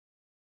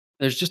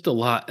 There's just a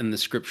lot in the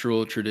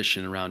scriptural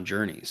tradition around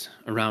journeys,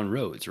 around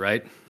roads,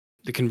 right?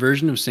 The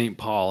conversion of St.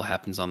 Paul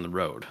happens on the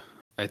road.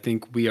 I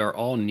think we are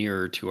all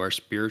nearer to our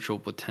spiritual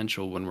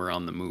potential when we're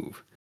on the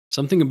move.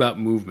 Something about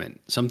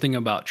movement, something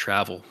about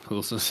travel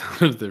pulls us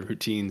out of the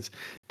routines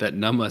that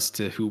numb us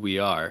to who we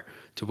are,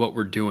 to what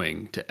we're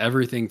doing, to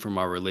everything from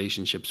our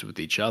relationships with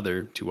each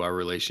other to our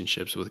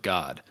relationships with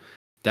God.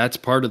 That's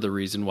part of the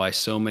reason why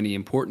so many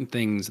important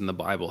things in the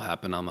Bible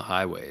happen on the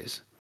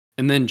highways.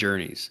 And then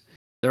journeys.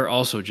 They're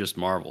also just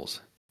marvels.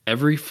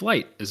 Every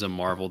flight is a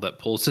marvel that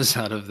pulls us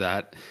out of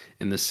that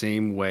in the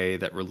same way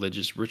that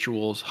religious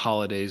rituals,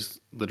 holidays,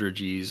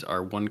 liturgies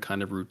are one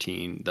kind of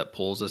routine that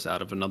pulls us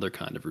out of another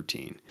kind of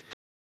routine.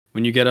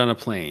 When you get on a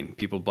plane,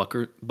 people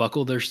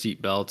buckle their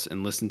seatbelts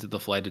and listen to the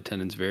flight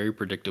attendant's very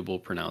predictable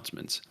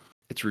pronouncements.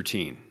 It's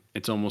routine.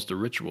 It's almost a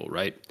ritual,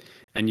 right?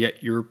 And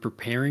yet you're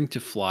preparing to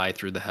fly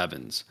through the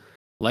heavens.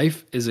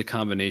 Life is a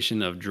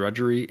combination of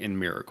drudgery and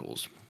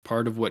miracles.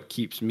 Part of what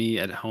keeps me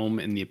at home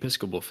in the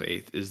Episcopal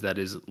faith is that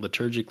is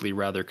liturgically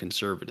rather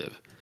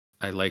conservative.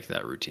 I like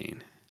that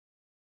routine.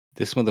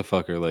 This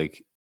motherfucker,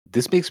 like,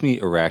 this makes me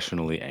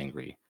irrationally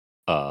angry.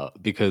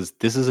 Because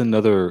this is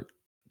another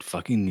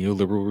fucking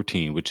neoliberal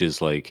routine, which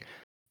is like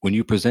when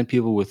you present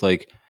people with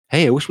like,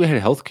 hey, I wish we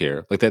had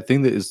healthcare, like that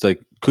thing that is like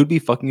could be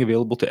fucking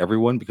available to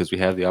everyone because we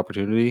have the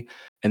opportunity,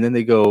 and then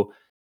they go,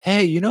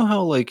 hey, you know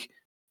how like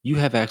you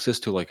have access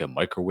to like a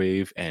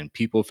microwave and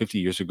people 50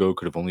 years ago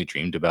could have only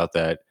dreamed about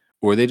that,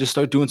 or they just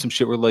start doing some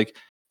shit where like,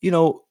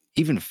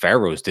 even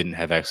pharaohs didn't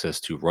have access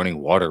to running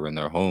water in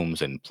their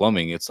homes and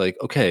plumbing. It's like,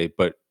 okay,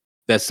 but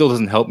that still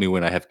doesn't help me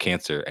when I have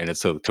cancer and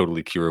it's so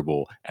totally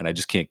curable and I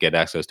just can't get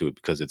access to it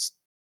because it's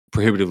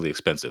prohibitively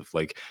expensive.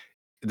 Like,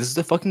 this is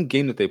the fucking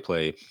game that they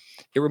play.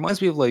 It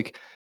reminds me of like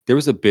there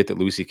was a bit that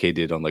Louis C.K.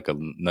 did on like a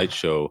night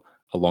show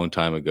a long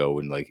time ago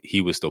when like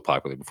he was still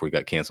popular before he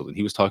got canceled, and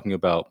he was talking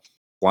about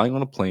flying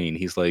on a plane.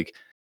 He's like,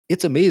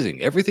 it's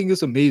amazing. Everything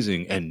is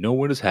amazing, and no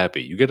one is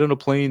happy. You get on a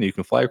plane and you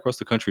can fly across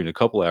the country in a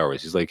couple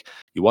hours. He's like,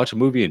 you watch a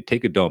movie and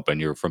take a dump,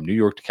 and you're from New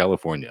York to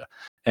California,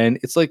 and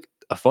it's like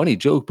a funny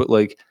joke, but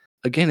like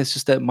again, it's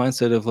just that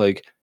mindset of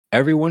like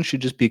everyone should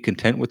just be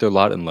content with their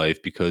lot in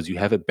life because you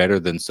have it better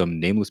than some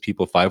nameless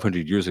people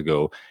 500 years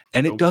ago,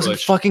 and it Don't doesn't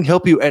push. fucking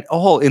help you at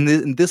all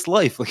in this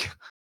life. Like,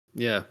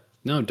 Yeah.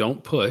 No,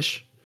 don't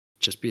push.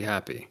 Just be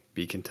happy.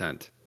 Be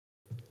content.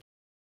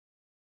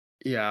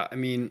 Yeah, I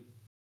mean,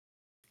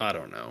 I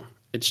don't know.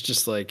 It's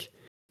just like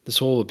this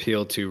whole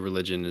appeal to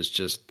religion is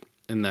just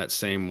in that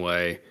same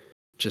way,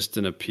 just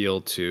an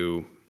appeal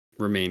to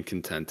remain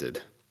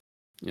contented,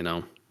 you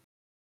know?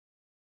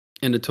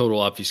 And a total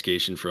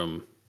obfuscation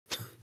from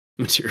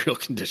material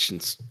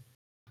conditions.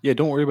 yeah,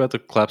 don't worry about the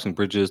collapsing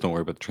bridges. Don't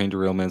worry about the train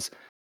derailments.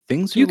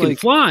 Things You are can like,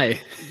 fly.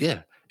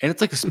 yeah. And it's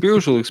like a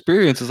spiritual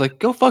experience. It's like,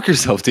 go fuck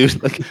yourself,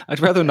 dude. Like, I'd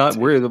rather not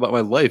worry about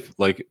my life.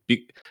 Like,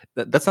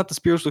 that's not the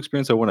spiritual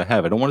experience I want to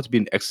have. I don't want it to be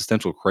an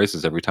existential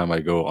crisis every time I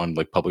go on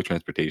like public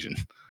transportation.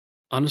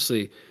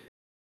 Honestly,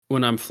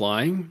 when I'm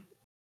flying,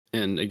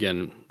 and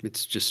again,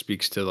 it just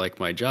speaks to like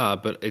my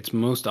job, but it's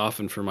most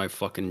often for my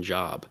fucking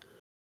job,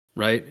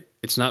 right?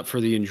 It's not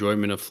for the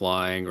enjoyment of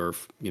flying or,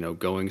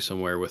 going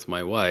somewhere with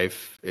my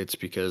wife. It's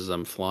because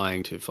I'm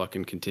flying to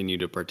fucking continue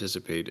to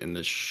participate in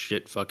this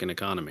shit fucking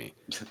economy,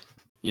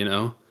 you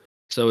know?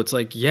 So it's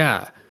like,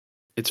 yeah,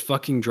 it's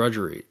fucking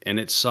drudgery and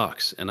it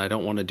sucks and I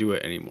don't want to do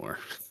it anymore.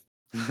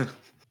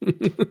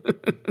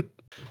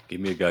 Give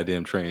me a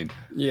goddamn train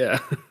Yeah,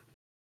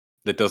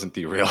 that doesn't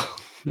derail.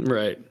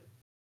 right.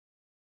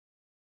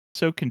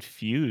 So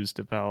confused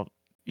about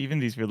even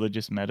these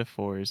religious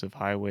metaphors of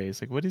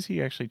highways. Like, what is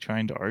he actually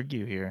trying to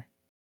argue here?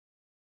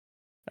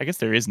 I guess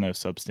there is no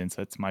substance.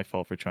 That's my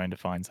fault for trying to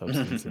find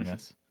substance in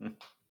this.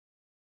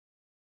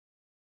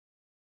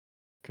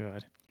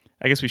 God.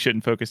 I guess we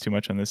shouldn't focus too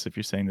much on this if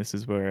you're saying this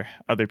is where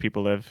other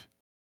people have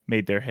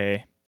made their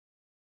hay.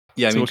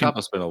 Yeah, I So mean, what can-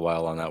 Choppa spent a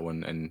while on that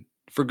one, and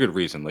for good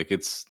reason. Like,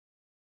 it's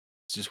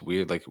just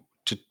weird. Like,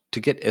 to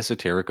get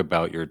esoteric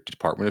about your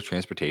Department of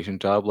Transportation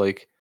job,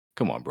 like,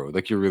 come on, bro.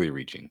 Like, you're really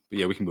reaching. But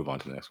yeah, we can move on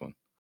to the next one.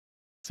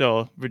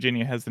 So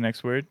Virginia has the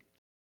next word.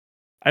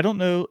 I don't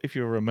know if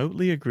you'll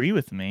remotely agree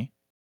with me,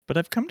 but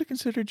I've come to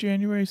consider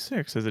January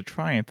 6th as a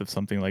triumph of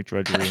something like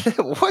drudgery,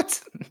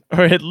 What?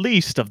 or at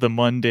least of the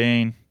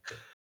mundane.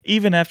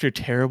 Even after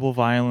terrible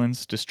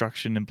violence,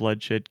 destruction, and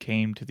bloodshed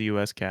came to the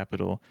U.S.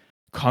 Capitol,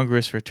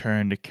 Congress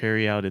returned to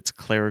carry out its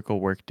clerical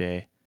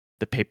workday.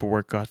 The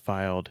paperwork got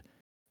filed.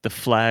 The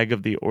flag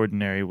of the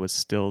ordinary was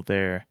still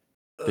there.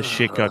 The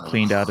shit got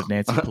cleaned out of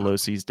Nancy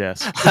Pelosi's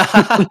desk.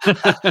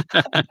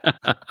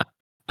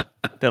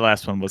 That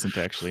last one wasn't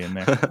actually in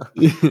there.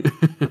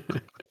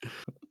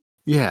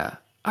 Yeah,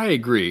 I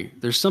agree.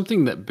 There's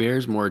something that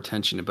bears more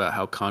attention about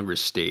how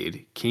Congress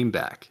stayed, came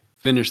back,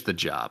 finished the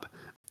job.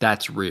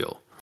 That's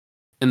real.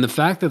 And the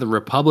fact that the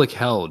Republic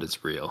held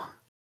is real.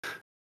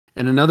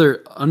 And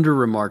another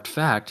under-remarked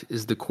fact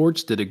is the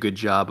courts did a good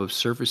job of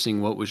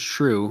surfacing what was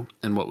true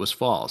and what was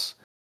false.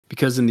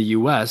 Because in the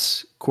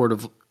U.S. court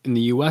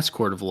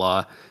of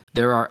law,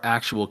 there are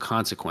actual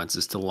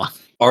consequences to lying.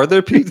 Are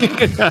there, Pete?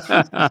 Because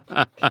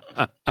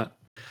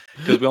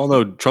we all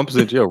know Trump is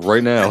in jail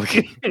right now.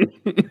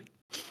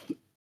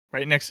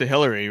 Right next to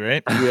Hillary,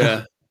 right?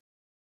 Yeah.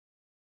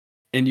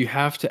 And you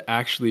have to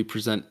actually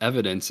present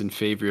evidence in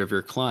favor of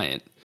your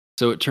client.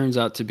 So it turns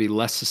out to be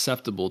less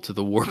susceptible to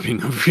the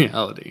warping of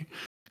reality.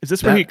 Is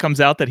this where he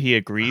comes out that he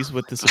agrees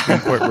with the Supreme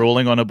Court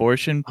ruling on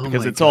abortion? Oh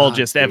Because my it's all God,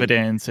 just dude.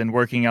 evidence and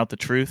working out the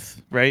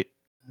truth, right?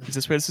 Is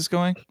this where this is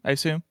going, I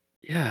assume?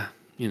 Yeah,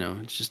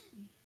 it's just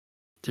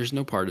there's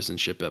no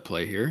partisanship at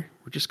play here.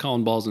 We're just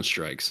calling balls and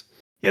strikes.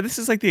 Yeah, this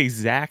is like the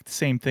exact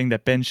same thing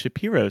that Ben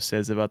Shapiro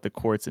says about the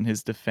courts in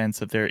his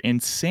defense of their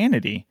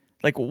insanity.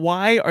 Like,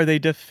 why are they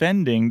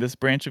defending this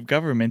branch of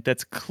government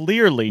that's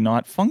clearly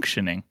not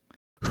functioning?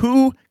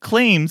 Who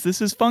claims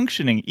this is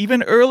functioning?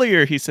 Even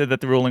earlier, he said that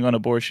the ruling on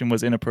abortion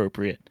was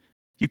inappropriate.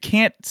 You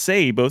can't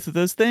say both of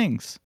those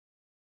things.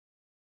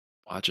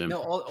 Watch him.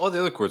 No, all the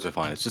other courts are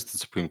fine. It's just the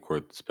Supreme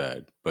Court that's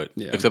bad. But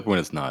Yeah. except when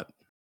it's not.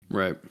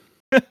 Right.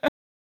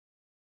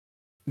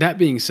 That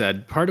being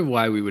said, part of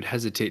why we would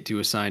hesitate to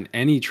assign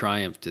any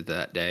triumph to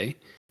that day,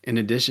 in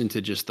addition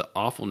to just the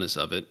awfulness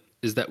of it,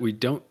 is that we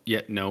don't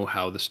yet know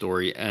how the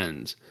story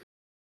ends.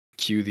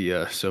 Cue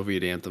the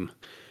Soviet anthem.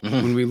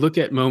 When we look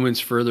at moments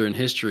further in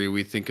history,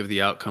 we think of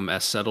the outcome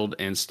as settled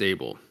and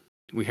stable.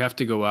 We have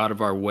to go out of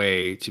our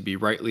way to be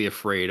rightly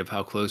afraid of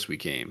how close we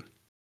came.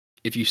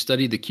 If you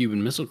study the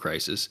Cuban Missile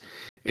Crisis,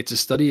 it's a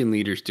study in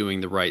leaders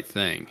doing the right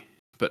thing.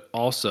 But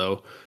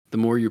also, the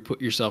more you put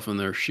yourself in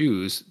their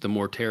shoes, the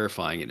more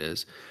terrifying it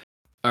is.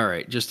 All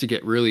right, just to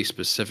get really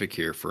specific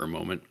here for a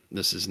moment,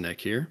 this is Nick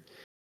here.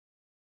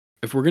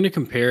 If we're going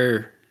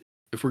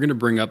to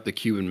bring up the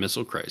Cuban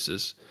Missile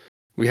Crisis,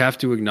 we have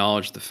to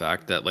acknowledge the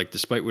fact that, like,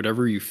 despite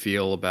whatever you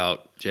feel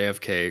about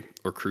JFK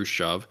or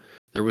Khrushchev,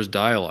 there was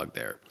dialogue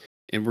there.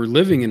 And we're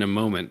living in a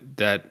moment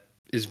that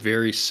is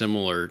very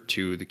similar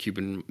to the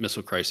Cuban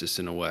Missile Crisis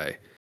in a way.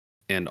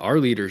 And our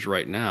leaders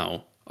right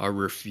now are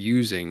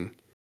refusing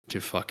to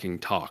fucking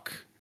talk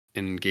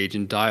and engage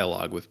in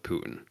dialogue with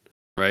Putin,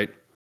 right?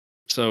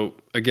 So,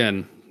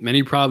 again,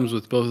 many problems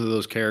with both of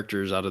those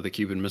characters out of the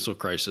Cuban Missile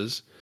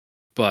Crisis.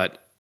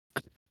 But,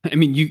 I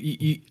mean,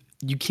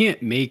 you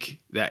can't make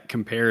that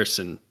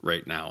comparison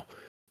right now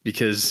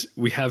because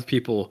we have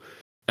people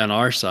on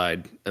our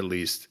side, at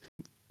least,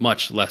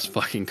 much less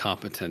fucking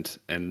competent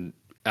and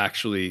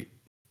actually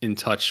in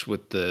touch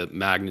with the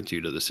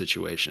magnitude of the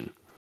situation.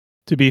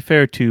 To be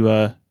fair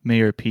to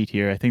Mayor Pete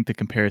here, I think the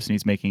comparison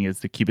he's making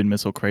is the Cuban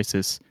Missile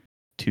Crisis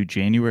to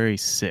January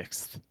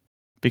 6th.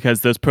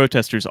 Because those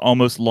protesters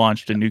almost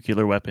launched a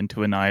nuclear weapon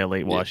to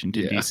annihilate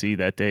Washington, D.C.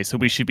 that day. So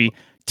we should be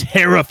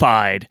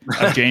terrified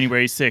of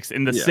January 6th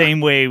in the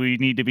same way we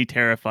need to be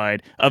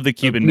terrified of the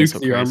Cuban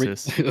Missile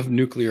Crisis. Of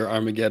nuclear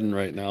Armageddon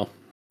right now.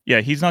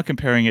 Yeah, he's not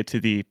comparing it to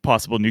the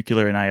possible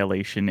nuclear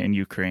annihilation in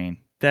Ukraine.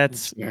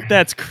 That's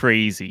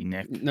crazy,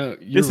 Nick. No,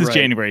 you're this is right.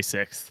 January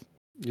 6th.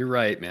 You're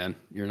right, man.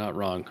 You're not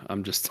wrong.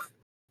 I'm just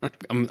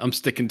I'm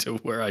sticking to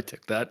where I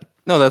took that.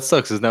 No, that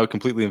sucks, because now it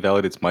completely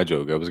invalidates my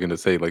joke. I was going to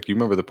say, like, you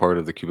remember the part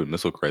of the Cuban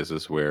Missile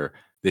Crisis where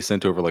they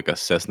sent over, like, a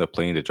Cessna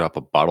plane to drop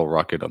a bottle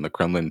rocket on the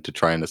Kremlin to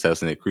try and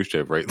assassinate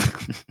Khrushchev, right?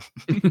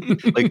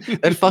 Like,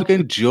 that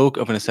fucking joke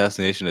of an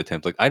assassination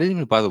attempt. Like, I didn't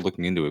even bother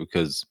looking into it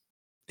because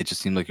it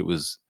just seemed like it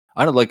was...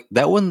 I don't like...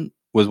 That one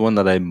was one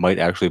that I might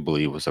actually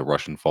believe was a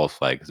Russian false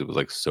flag because it was,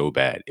 like, so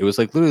bad. It was,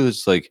 like, literally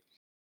just, like...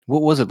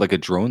 What was it? Like, a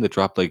drone that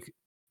dropped, like,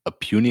 a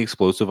puny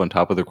explosive on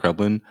top of the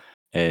Kremlin,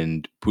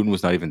 and Putin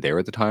was not even there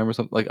at the time or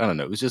something. Like, I don't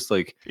know. It was just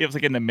like... It was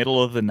like in the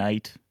middle of the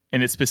night,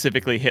 and it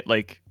specifically hit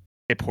like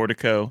a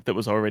portico that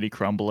was already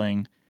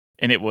crumbling,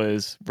 and it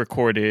was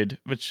recorded,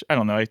 which I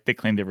don't know. They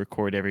claim they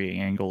record every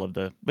angle of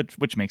the,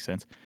 which makes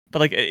sense. But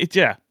like,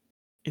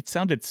 it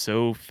sounded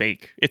so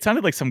fake. It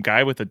sounded like some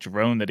guy with a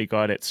drone that he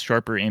got at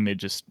Sharper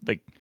Image just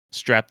like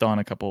strapped on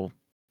a couple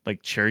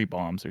like cherry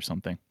bombs or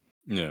something.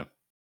 Yeah.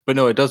 But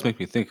no, it does make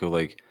me think of,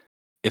 like,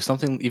 if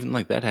something even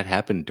like that had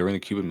happened during the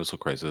Cuban Missile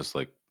Crisis,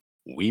 like,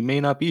 we may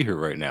not be here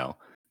right now.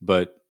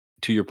 But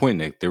to your point,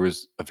 Nick, there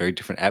was a very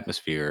different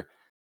atmosphere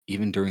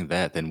even during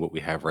that than what we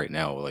have right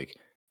now. Like,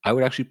 I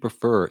would actually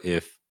prefer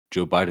if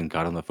Joe Biden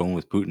got on the phone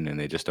with Putin and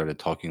they just started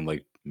talking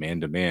like man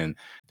to man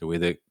the way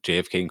that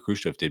JFK and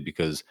Khrushchev did,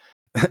 because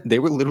they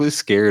were literally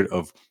scared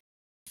of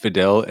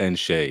Fidel and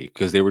Che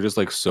because they were just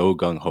like so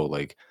gung ho.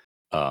 Like,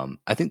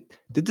 I think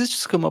did this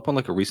just come up on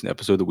like a recent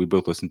episode that we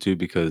both listened to?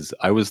 Because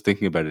I was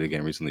thinking about it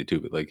again recently too.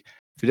 But like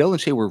Fidel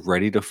and Shay were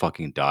ready to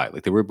fucking die.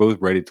 Like they were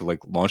both ready to like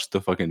launch the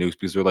fucking nukes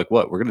because they're like,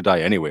 what? We're gonna die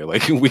anyway.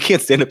 Like we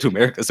can't stand up to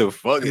America, so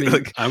fuck I it. mean,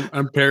 Like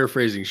I'm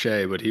paraphrasing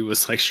Shay, but he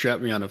was like,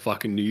 strap me on a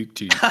fucking nuke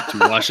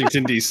to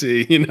Washington,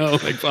 D.C., you know?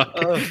 Like,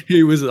 fuck.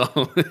 He was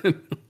all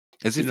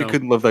as if you you know.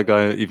 couldn't love that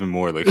guy even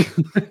more. Like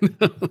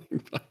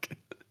Fuck.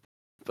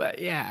 But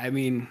yeah, I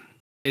mean,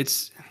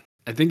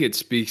 I think it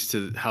speaks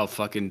to how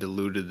fucking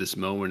diluted this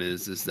moment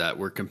is that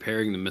we're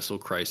comparing the missile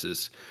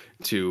crisis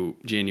to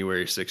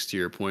January 6th, to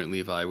your point,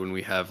 Levi, when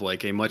we have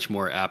like a much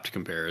more apt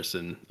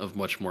comparison of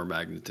much more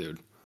magnitude.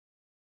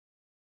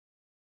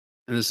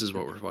 And this is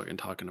what we're fucking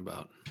talking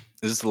about.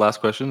 is this the last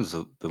question? Is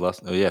it the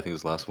last? Oh yeah, I think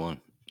it's the last one.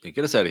 Hey,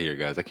 get us out of here,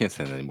 guys. I can't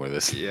stand any more of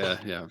this.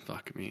 Yeah,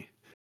 fuck me.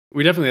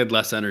 We definitely had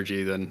less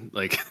energy than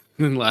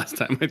than last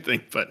time, I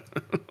think, but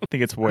I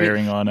think it's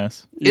wearing on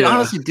us. It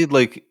honestly did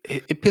like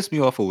it pissed me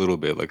off a little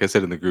bit. Like I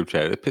said in the group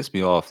chat, it pissed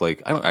me off.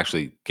 Like I don't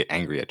actually get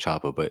angry at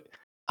Choppa, but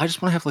I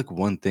just want to have like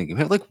one thing. You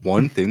have like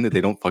one thing that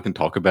they don't fucking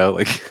talk about.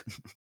 Like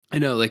I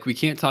know, like we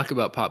can't talk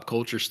about pop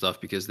culture stuff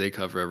because they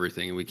cover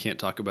everything, and we can't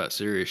talk about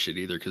serious shit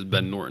either because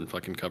Ben Norton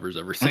fucking covers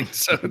everything.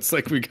 So it's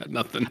like we got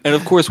nothing. and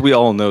of course we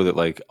all know that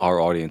like our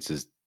audience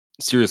is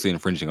seriously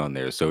infringing on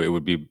theirs. So it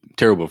would be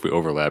terrible if we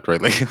overlapped,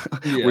 right? Like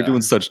we're Yeah.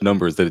 doing such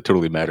numbers that it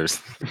totally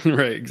matters.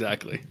 Right,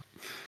 exactly.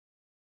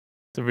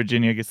 So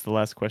Virginia gets the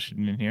last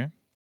question in here.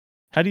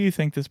 How do you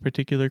think this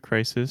particular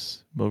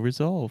crisis will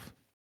resolve?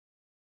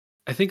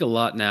 I think a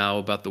lot now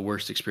about the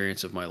worst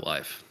experience of my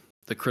life,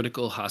 the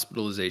critical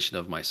hospitalization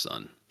of my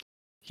son.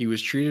 He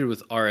was treated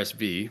with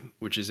RSV,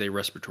 which is a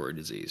respiratory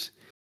disease.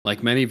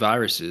 Like many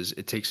viruses,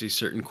 it takes a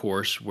certain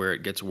course where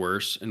it gets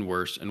worse and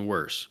worse and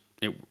worse.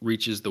 It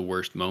reaches the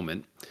worst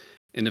moment,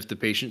 and if the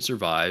patient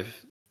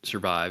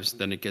survives,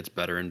 then it gets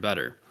better and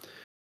better.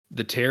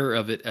 The terror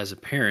of it as a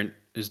parent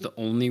is the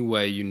only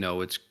way you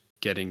know it's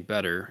getting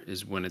better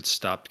is when it's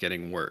stopped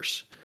getting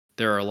worse.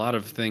 There are a lot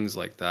of things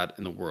like that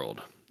in the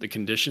world. The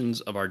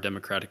conditions of our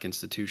democratic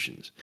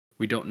institutions.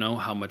 We don't know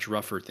how much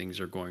rougher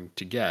things are going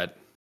to get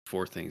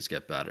before things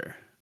get better.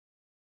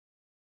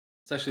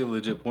 It's actually a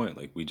legit point.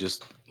 Like we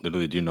just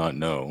literally do not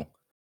know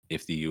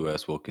if the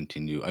US will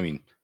continue. I mean,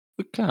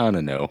 we kind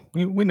of know.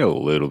 We know a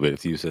little bit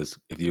if the US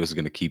is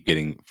going to keep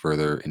getting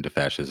further into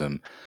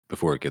fascism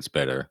before it gets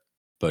better.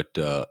 But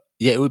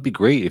yeah, it would be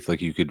great if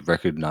like you could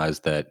recognize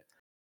that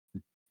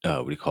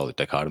what do you call it?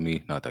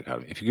 Dichotomy, not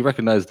dichotomy. If you could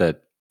recognize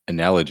that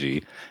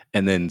analogy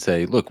and then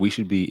say, look, we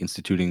should be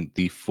instituting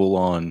the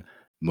full-on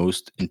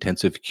most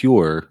intensive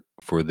cure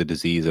for the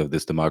disease of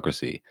this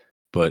democracy.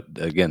 But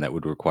again, that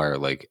would require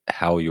like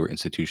how your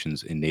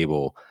institutions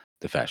enable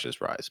the fascist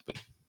rise.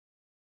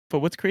 But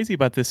what's crazy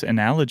about this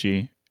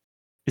analogy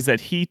is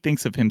that he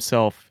thinks of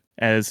himself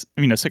as,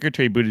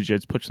 Secretary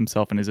Buttigieg puts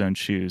himself in his own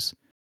shoes.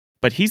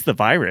 But he's the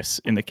virus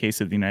in the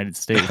case of the United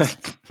States.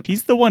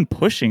 He's the one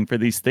pushing for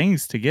these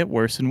things to get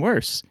worse and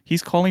worse.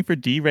 He's calling for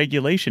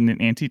deregulation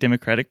and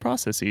anti-democratic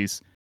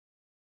processes.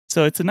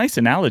 So it's a nice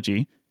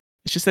analogy.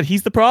 It's just that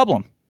he's the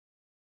problem.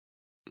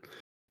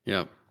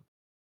 Yeah.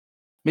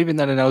 Maybe in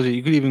that analogy,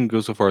 you could even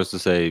go so far as to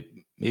say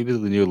maybe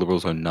the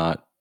neoliberals are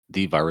not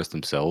the virus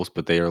themselves,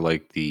 but they are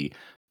like the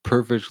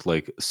perfect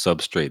like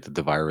substrate that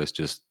the virus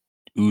just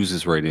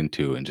oozes right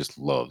into and just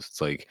loves.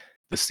 It's like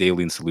the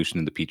saline solution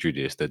in the petri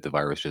dish that the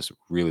virus just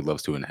really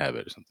loves to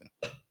inhabit or something.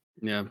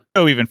 Yeah.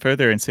 Go even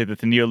further and say that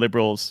the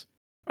neoliberals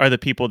are the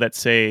people that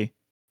say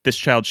this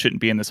child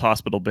shouldn't be in this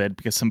hospital bed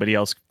because somebody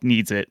else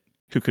needs it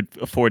who could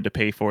afford to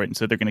pay for it, and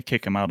so they're going to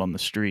kick him out on the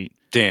street.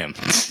 Damn.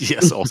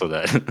 Yes, also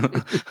that.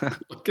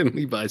 Fucking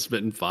Levi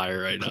spitting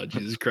fire right now,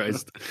 Jesus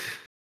Christ.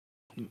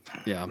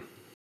 Yeah.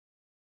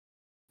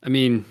 I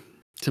mean,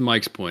 to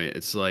Mike's point,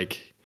 it's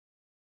like,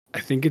 I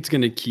think it's going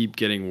to keep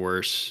getting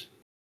worse.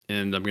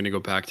 And I'm going to go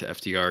back to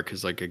FDR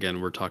because, like, again,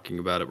 we're talking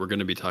about it. We're going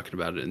to be talking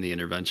about it in the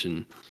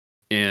intervention.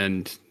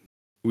 And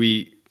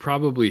we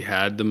probably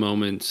had the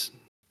moments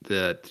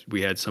that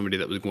we had somebody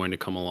that was going to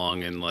come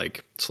along and,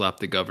 like, slap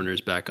the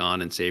governors back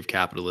on and save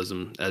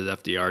capitalism, as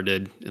FDR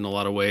did in a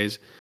lot of ways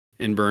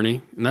in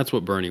Bernie. And that's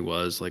what Bernie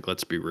was. Like,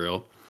 let's be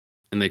real.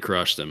 And they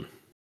crushed him.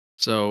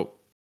 So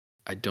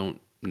I don't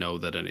know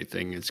that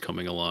anything is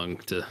coming along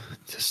to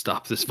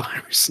stop this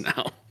virus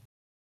now.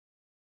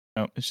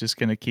 No, it's just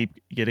going to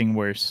keep getting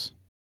worse.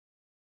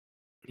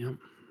 Yep.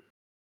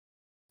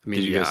 I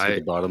mean, Did you guys see at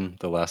the bottom?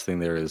 The last thing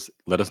there is,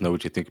 let us know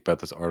what you think about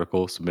this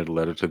article. Submit a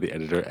letter to the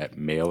editor at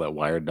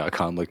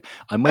mail@wired.com. Like,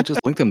 I might just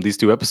link them these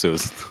 2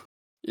 episodes.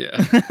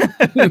 Yeah.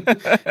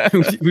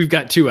 We've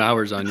got 2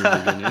 hours on you,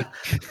 Virginia.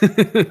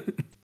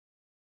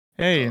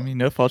 Hey,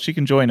 no fault. She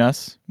can join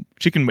us.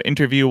 She can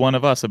interview one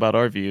of us about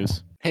our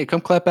views. Hey, come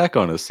clap back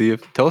on us.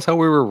 Tell us how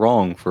we were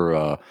wrong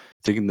for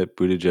thinking that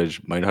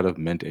Buttigieg might not have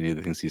meant any of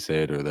the things he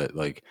said, or that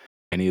like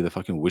any of the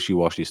fucking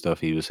wishy-washy stuff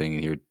he was saying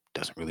in here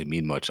doesn't really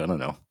mean much. I don't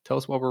know. Tell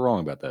us why we're wrong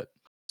about that.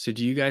 So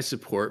do you guys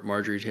support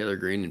Marjorie Taylor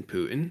Greene and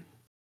Putin?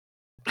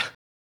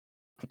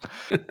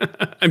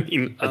 I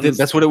mean,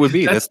 that's what it would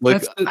be. That's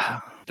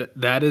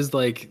that is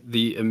like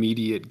the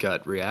immediate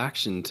gut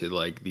reaction to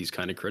like these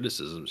kind of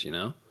criticisms. You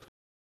know,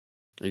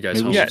 are you guys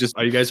Maybe we Yeah. should just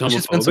are you guys we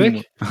should spend some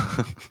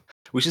homophobic?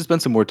 we should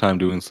spend some more time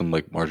doing some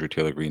like Marjorie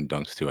Taylor Greene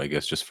dunks too, I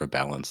guess, just for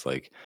balance.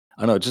 Like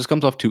I don't know, it just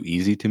comes off too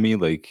easy to me.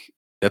 Like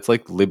that's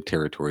like lib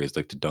territory is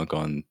like to dunk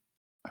on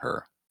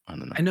her. I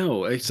don't know. I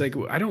know. It's like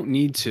I don't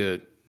need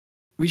to.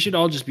 We should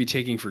all just be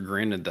taking for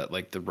granted that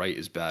like the right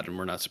is bad and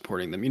we're not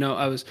supporting them. You know,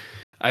 I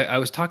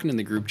was talking in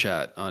the group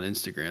chat on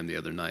Instagram the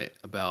other night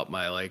about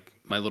my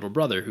little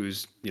brother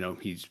who's, you know,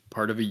 he's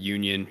part of a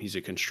union, he's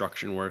a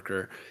construction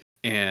worker,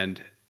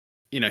 and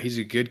you know, he's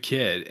a good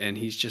kid, and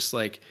he's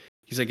like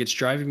it's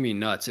driving me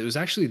nuts. It was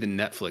actually the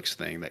Netflix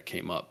thing that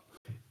came up.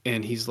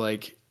 And he's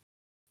like,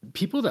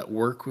 people that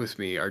work with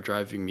me are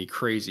driving me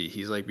crazy.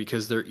 He's like,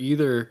 because they're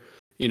either,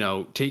 you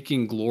know,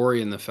 taking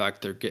glory in the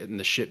fact they're getting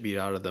the shit beat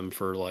out of them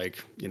for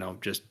like, you know,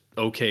 just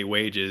okay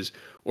wages,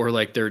 or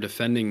like they're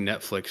defending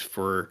Netflix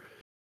for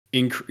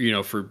you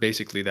know, for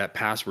basically that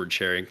password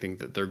sharing thing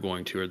that they're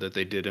going to, or that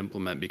they did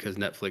implement because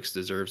Netflix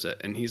deserves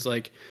it. And he's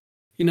like,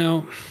 you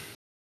know,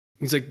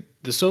 he's like,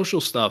 the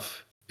social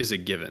stuff is a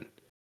given.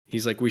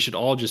 He's like, we should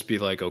all just be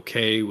like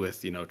okay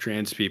with, you know,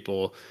 trans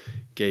people,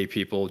 gay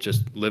people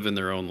just living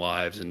their own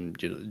lives and,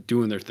 you know,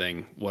 doing their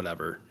thing,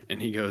 whatever.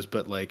 And he goes,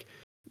 but like,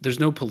 there's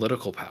no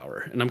political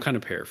power. And I'm kind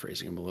of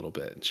paraphrasing him a little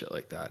bit and shit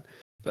like that.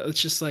 But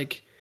it's just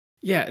like,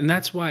 yeah. And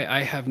that's why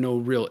I have no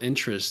real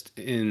interest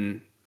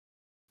in,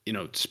 you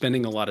know,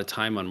 spending a lot of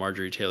time on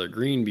Marjorie Taylor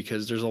Greene,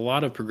 because there's a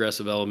lot of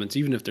progressive elements,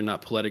 even if they're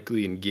not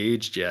politically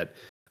engaged yet,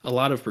 a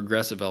lot of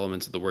progressive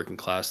elements of the working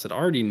class that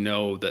already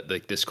know that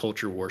like this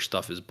culture war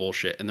stuff is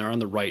bullshit, and they're on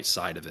the right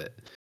side of it.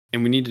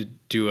 And we need to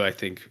do, I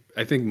think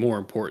more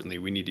importantly,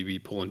 we need to be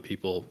pulling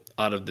people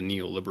out of the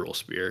neoliberal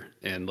sphere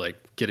and like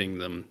getting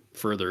them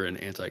further in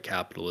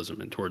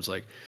anti-capitalism and towards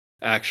like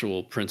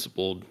actual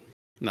principled,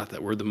 not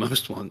that we're the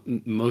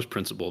most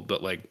principled,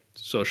 but like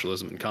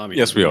socialism and Yes,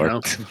 communism. we you are.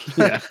 know?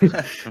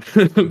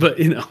 Yeah. But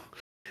you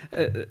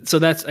know, so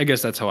I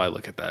guess that's how I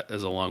look at that,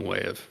 as a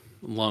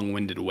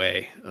long-winded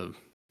way of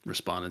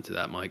responding to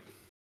that, Mike.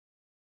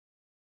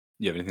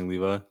 You have anything,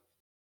 Levi?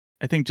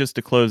 I think just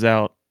to close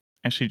out,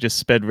 actually just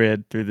sped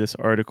read through this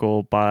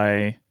article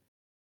by,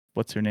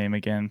 what's her name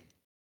again?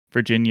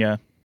 Virginia.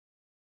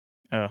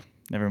 Oh,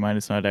 never mind.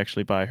 It's not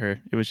actually by her.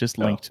 It was just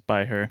linked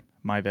by her.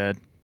 My bad.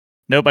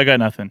 Nope, I got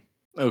nothing.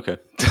 Okay.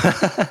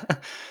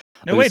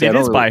 No, wait, it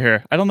is by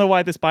her. I don't know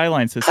why this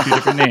byline says two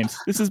different names.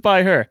 This is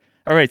by her.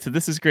 All right, so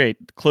this is great.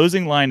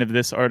 Closing line of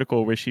this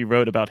article where she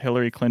wrote about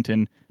Hillary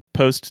Clinton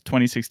post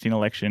 2016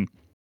 election.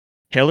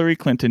 Hillary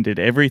Clinton did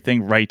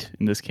everything right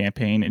in this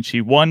campaign, and she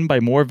won by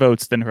more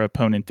votes than her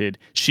opponent did.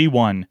 She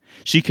won.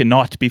 She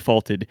cannot be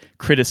faulted,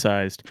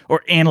 criticized,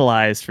 or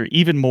analyzed for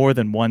even more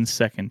than 1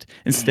 second.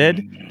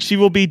 Instead, she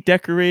will be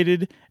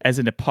decorated as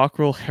an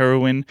apocryphal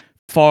heroine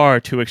far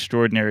too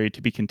extraordinary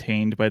to be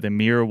contained by the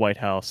mere White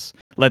House.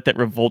 Let that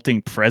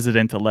revolting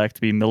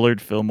president-elect be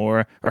Millard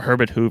Fillmore or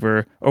Herbert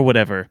Hoover or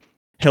whatever.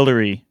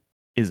 Hillary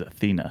is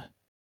Athena.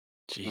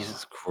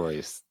 Jesus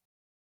Christ.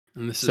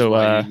 And this is So,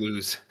 why you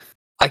lose.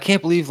 I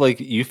can't believe like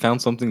you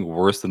found something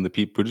worse than the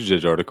Pete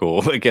Buttigieg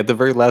article like at the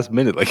very last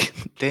minute. Like,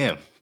 damn,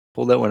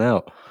 pull that one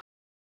out.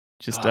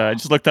 Just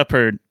looked up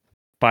her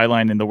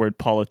byline in the word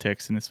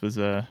politics, and this was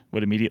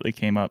what immediately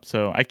came up.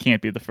 So I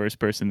can't be the first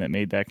person that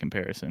made that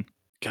comparison.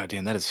 God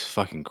damn, that is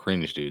fucking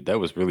cringe, dude. That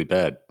was really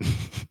bad.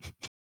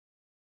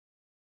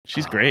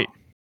 She's great.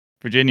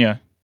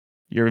 Virginia,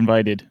 you're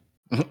invited.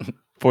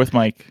 Fourth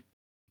mic.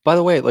 By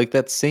the way, like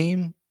that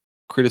same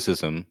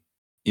criticism,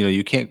 you know,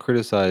 you can't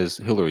criticize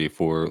Hillary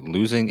for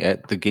losing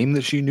at the game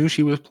that she knew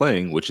she was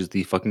playing, which is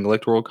the fucking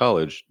Electoral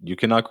College. You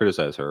cannot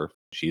criticize her.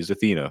 She's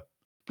Athena.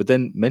 But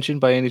then mention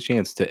by any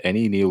chance to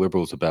any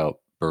neoliberals about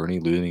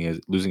Bernie losing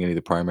any of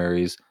the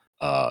primaries,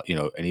 you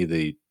know, any of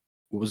the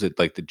what was it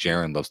like the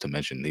Jaron loves to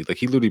mention?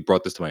 He literally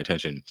brought this to my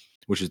attention,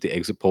 which is the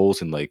exit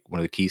polls in like one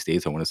of the key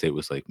states. I want to say it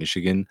was like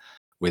Michigan,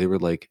 where they were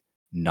like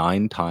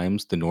 9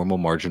 times the normal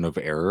margin of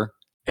error,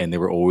 and they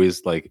were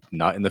always like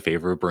not in the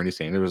favor of Bernie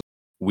Sanders.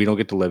 We don't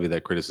get to levy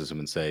that criticism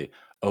and say,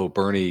 "Oh,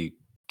 Bernie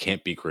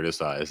can't be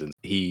criticized," and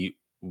he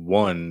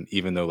won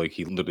even though like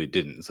he literally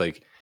didn't. It's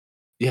like,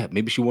 yeah,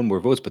 maybe she won more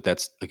votes, but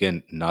that's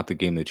again not the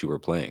game that you were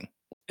playing.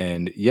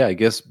 And yeah, I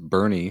guess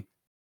Bernie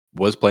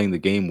was playing the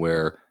game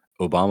where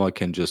Obama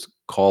can just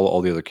call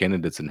all the other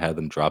candidates and have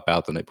them drop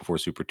out the night before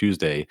Super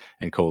Tuesday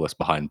and coalesce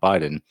behind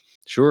Biden.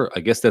 Sure, I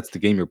guess that's the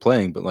game you're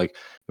playing, but like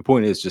the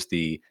point is just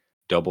the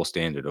double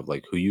standard of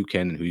like who you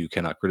can and who you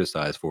cannot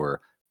criticize for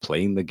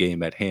playing the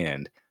game at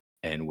hand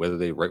and whether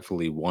they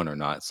rightfully won or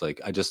not. It's like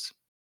I just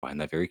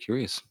find that very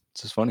curious.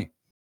 It's just funny.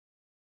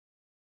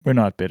 We're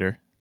not bitter.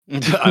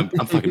 I'm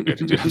fucking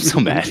bitter, dude. I'm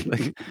so mad.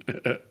 Like,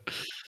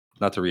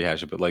 not to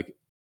rehash it, but like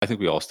I think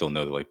we all still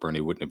know that like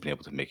Bernie wouldn't have been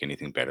able to make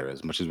anything better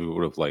as much as we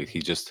would have liked.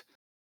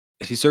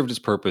 He served his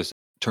purpose,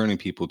 turning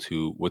people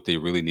to what they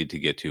really need to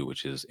get to,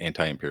 which is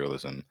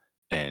anti-imperialism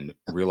and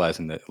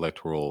realizing that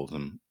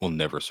electoralism will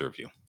never serve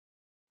you.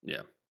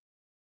 Yeah. I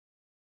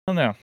don't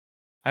know.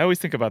 I always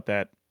think about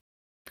that.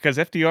 because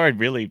FDR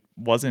really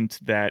wasn't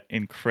that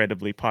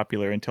incredibly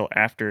popular until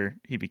after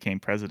he became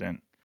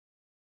president.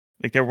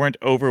 Like there weren't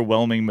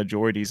overwhelming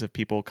majorities of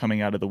people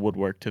coming out of the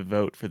woodwork to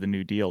vote for the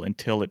New Deal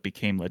until it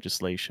became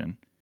legislation.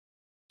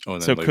 Oh,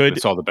 and So then they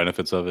could saw the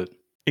benefits of it.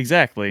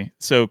 exactly.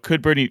 So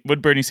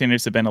would Bernie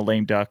Sanders have been a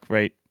lame duck,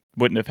 right?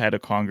 Wouldn't have had a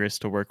Congress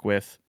to work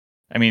with.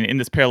 I mean, in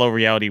this parallel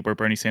reality where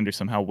Bernie Sanders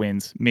somehow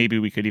wins, maybe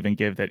we could even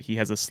give that he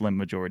has a slim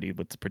majority.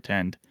 Let's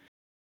pretend.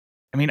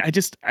 I mean,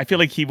 I feel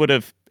like he would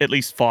have at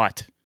least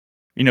fought.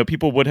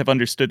 People would have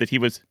understood that he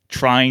was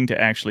trying to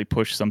actually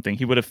push something.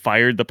 He would have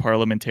fired the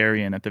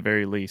parliamentarian at the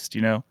very least,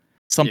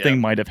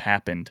 Something might have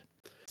happened.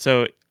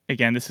 So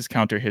again, this is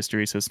counter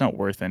history, so it's not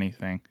worth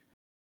anything.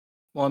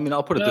 Well, I mean,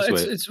 I'll put it this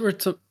way. It's worth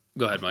to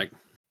go ahead, Mike.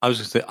 I was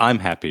just say I'm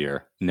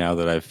happier now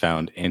that I've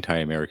found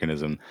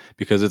anti-Americanism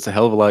because it's a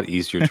hell of a lot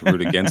easier to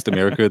root against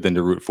America than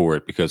to root for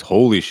it. Because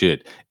holy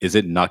shit, is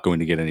it not going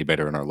to get any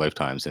better in our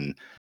lifetimes? And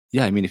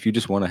yeah, I mean, if you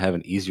just want to have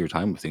an easier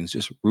time with things,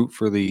 just root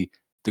for the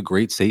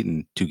great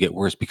Satan to get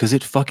worse because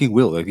it fucking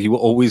will. Like he will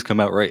always come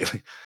out right.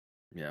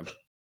 Yeah.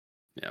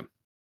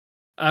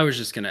 I was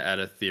just going to add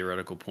a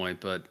theoretical point,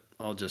 but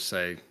I'll just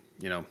say,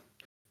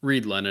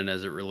 read Lenin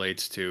as it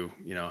relates to,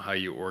 how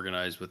you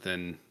organize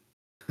within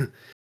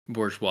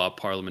bourgeois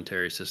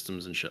parliamentary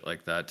systems and shit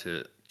like that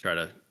to try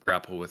to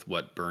grapple with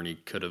what Bernie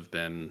could have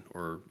been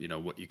or,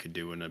 what you could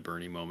do in a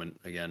Bernie moment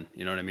again.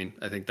 You know what I mean?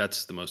 I think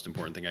that's the most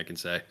important thing I can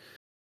say.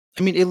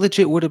 I mean, it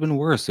legit would have been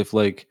worse if,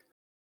 like,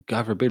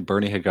 God forbid,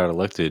 Bernie had got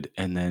elected,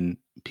 and then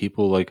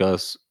people like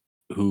us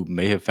who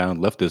may have found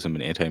leftism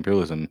and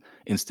anti-imperialism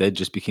instead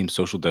just became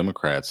social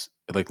democrats,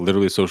 like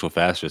literally social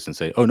fascists, and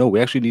say, "Oh no, we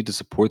actually need to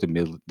support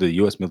the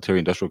U.S.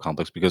 military-industrial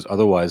complex because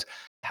otherwise,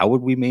 how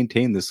would we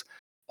maintain this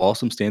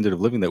awesome standard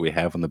of living that we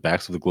have on the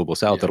backs of the global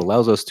South Yeah. that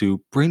allows us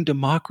to bring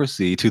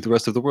democracy to the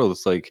rest of the world?"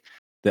 It's like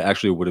that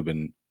actually would have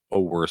been a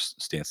worse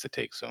stance to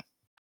take. So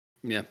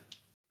Yeah.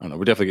 I don't know.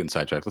 We're definitely getting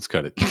sidetracked. Let's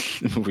cut it.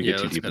 We get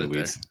too Let's deep cut in the it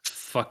there. weeds.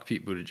 Fuck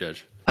Pete Buttigieg.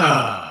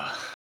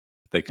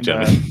 Thank you,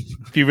 And, gentlemen.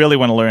 if you really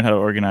want to learn how to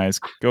organize,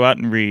 go out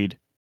and read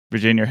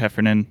Virginia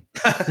Heffernan.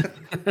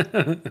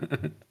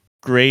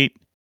 Great,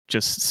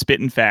 just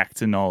spitting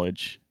facts and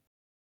knowledge.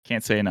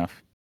 Can't say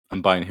enough.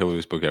 I'm buying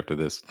Hillary's book after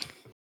this.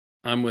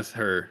 I'm with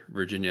her,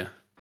 Virginia.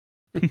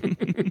 All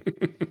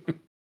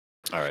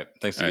right.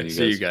 Thanks All again, right, you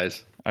see guys. you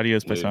guys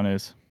Adios, Later.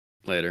 paisanos.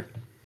 later.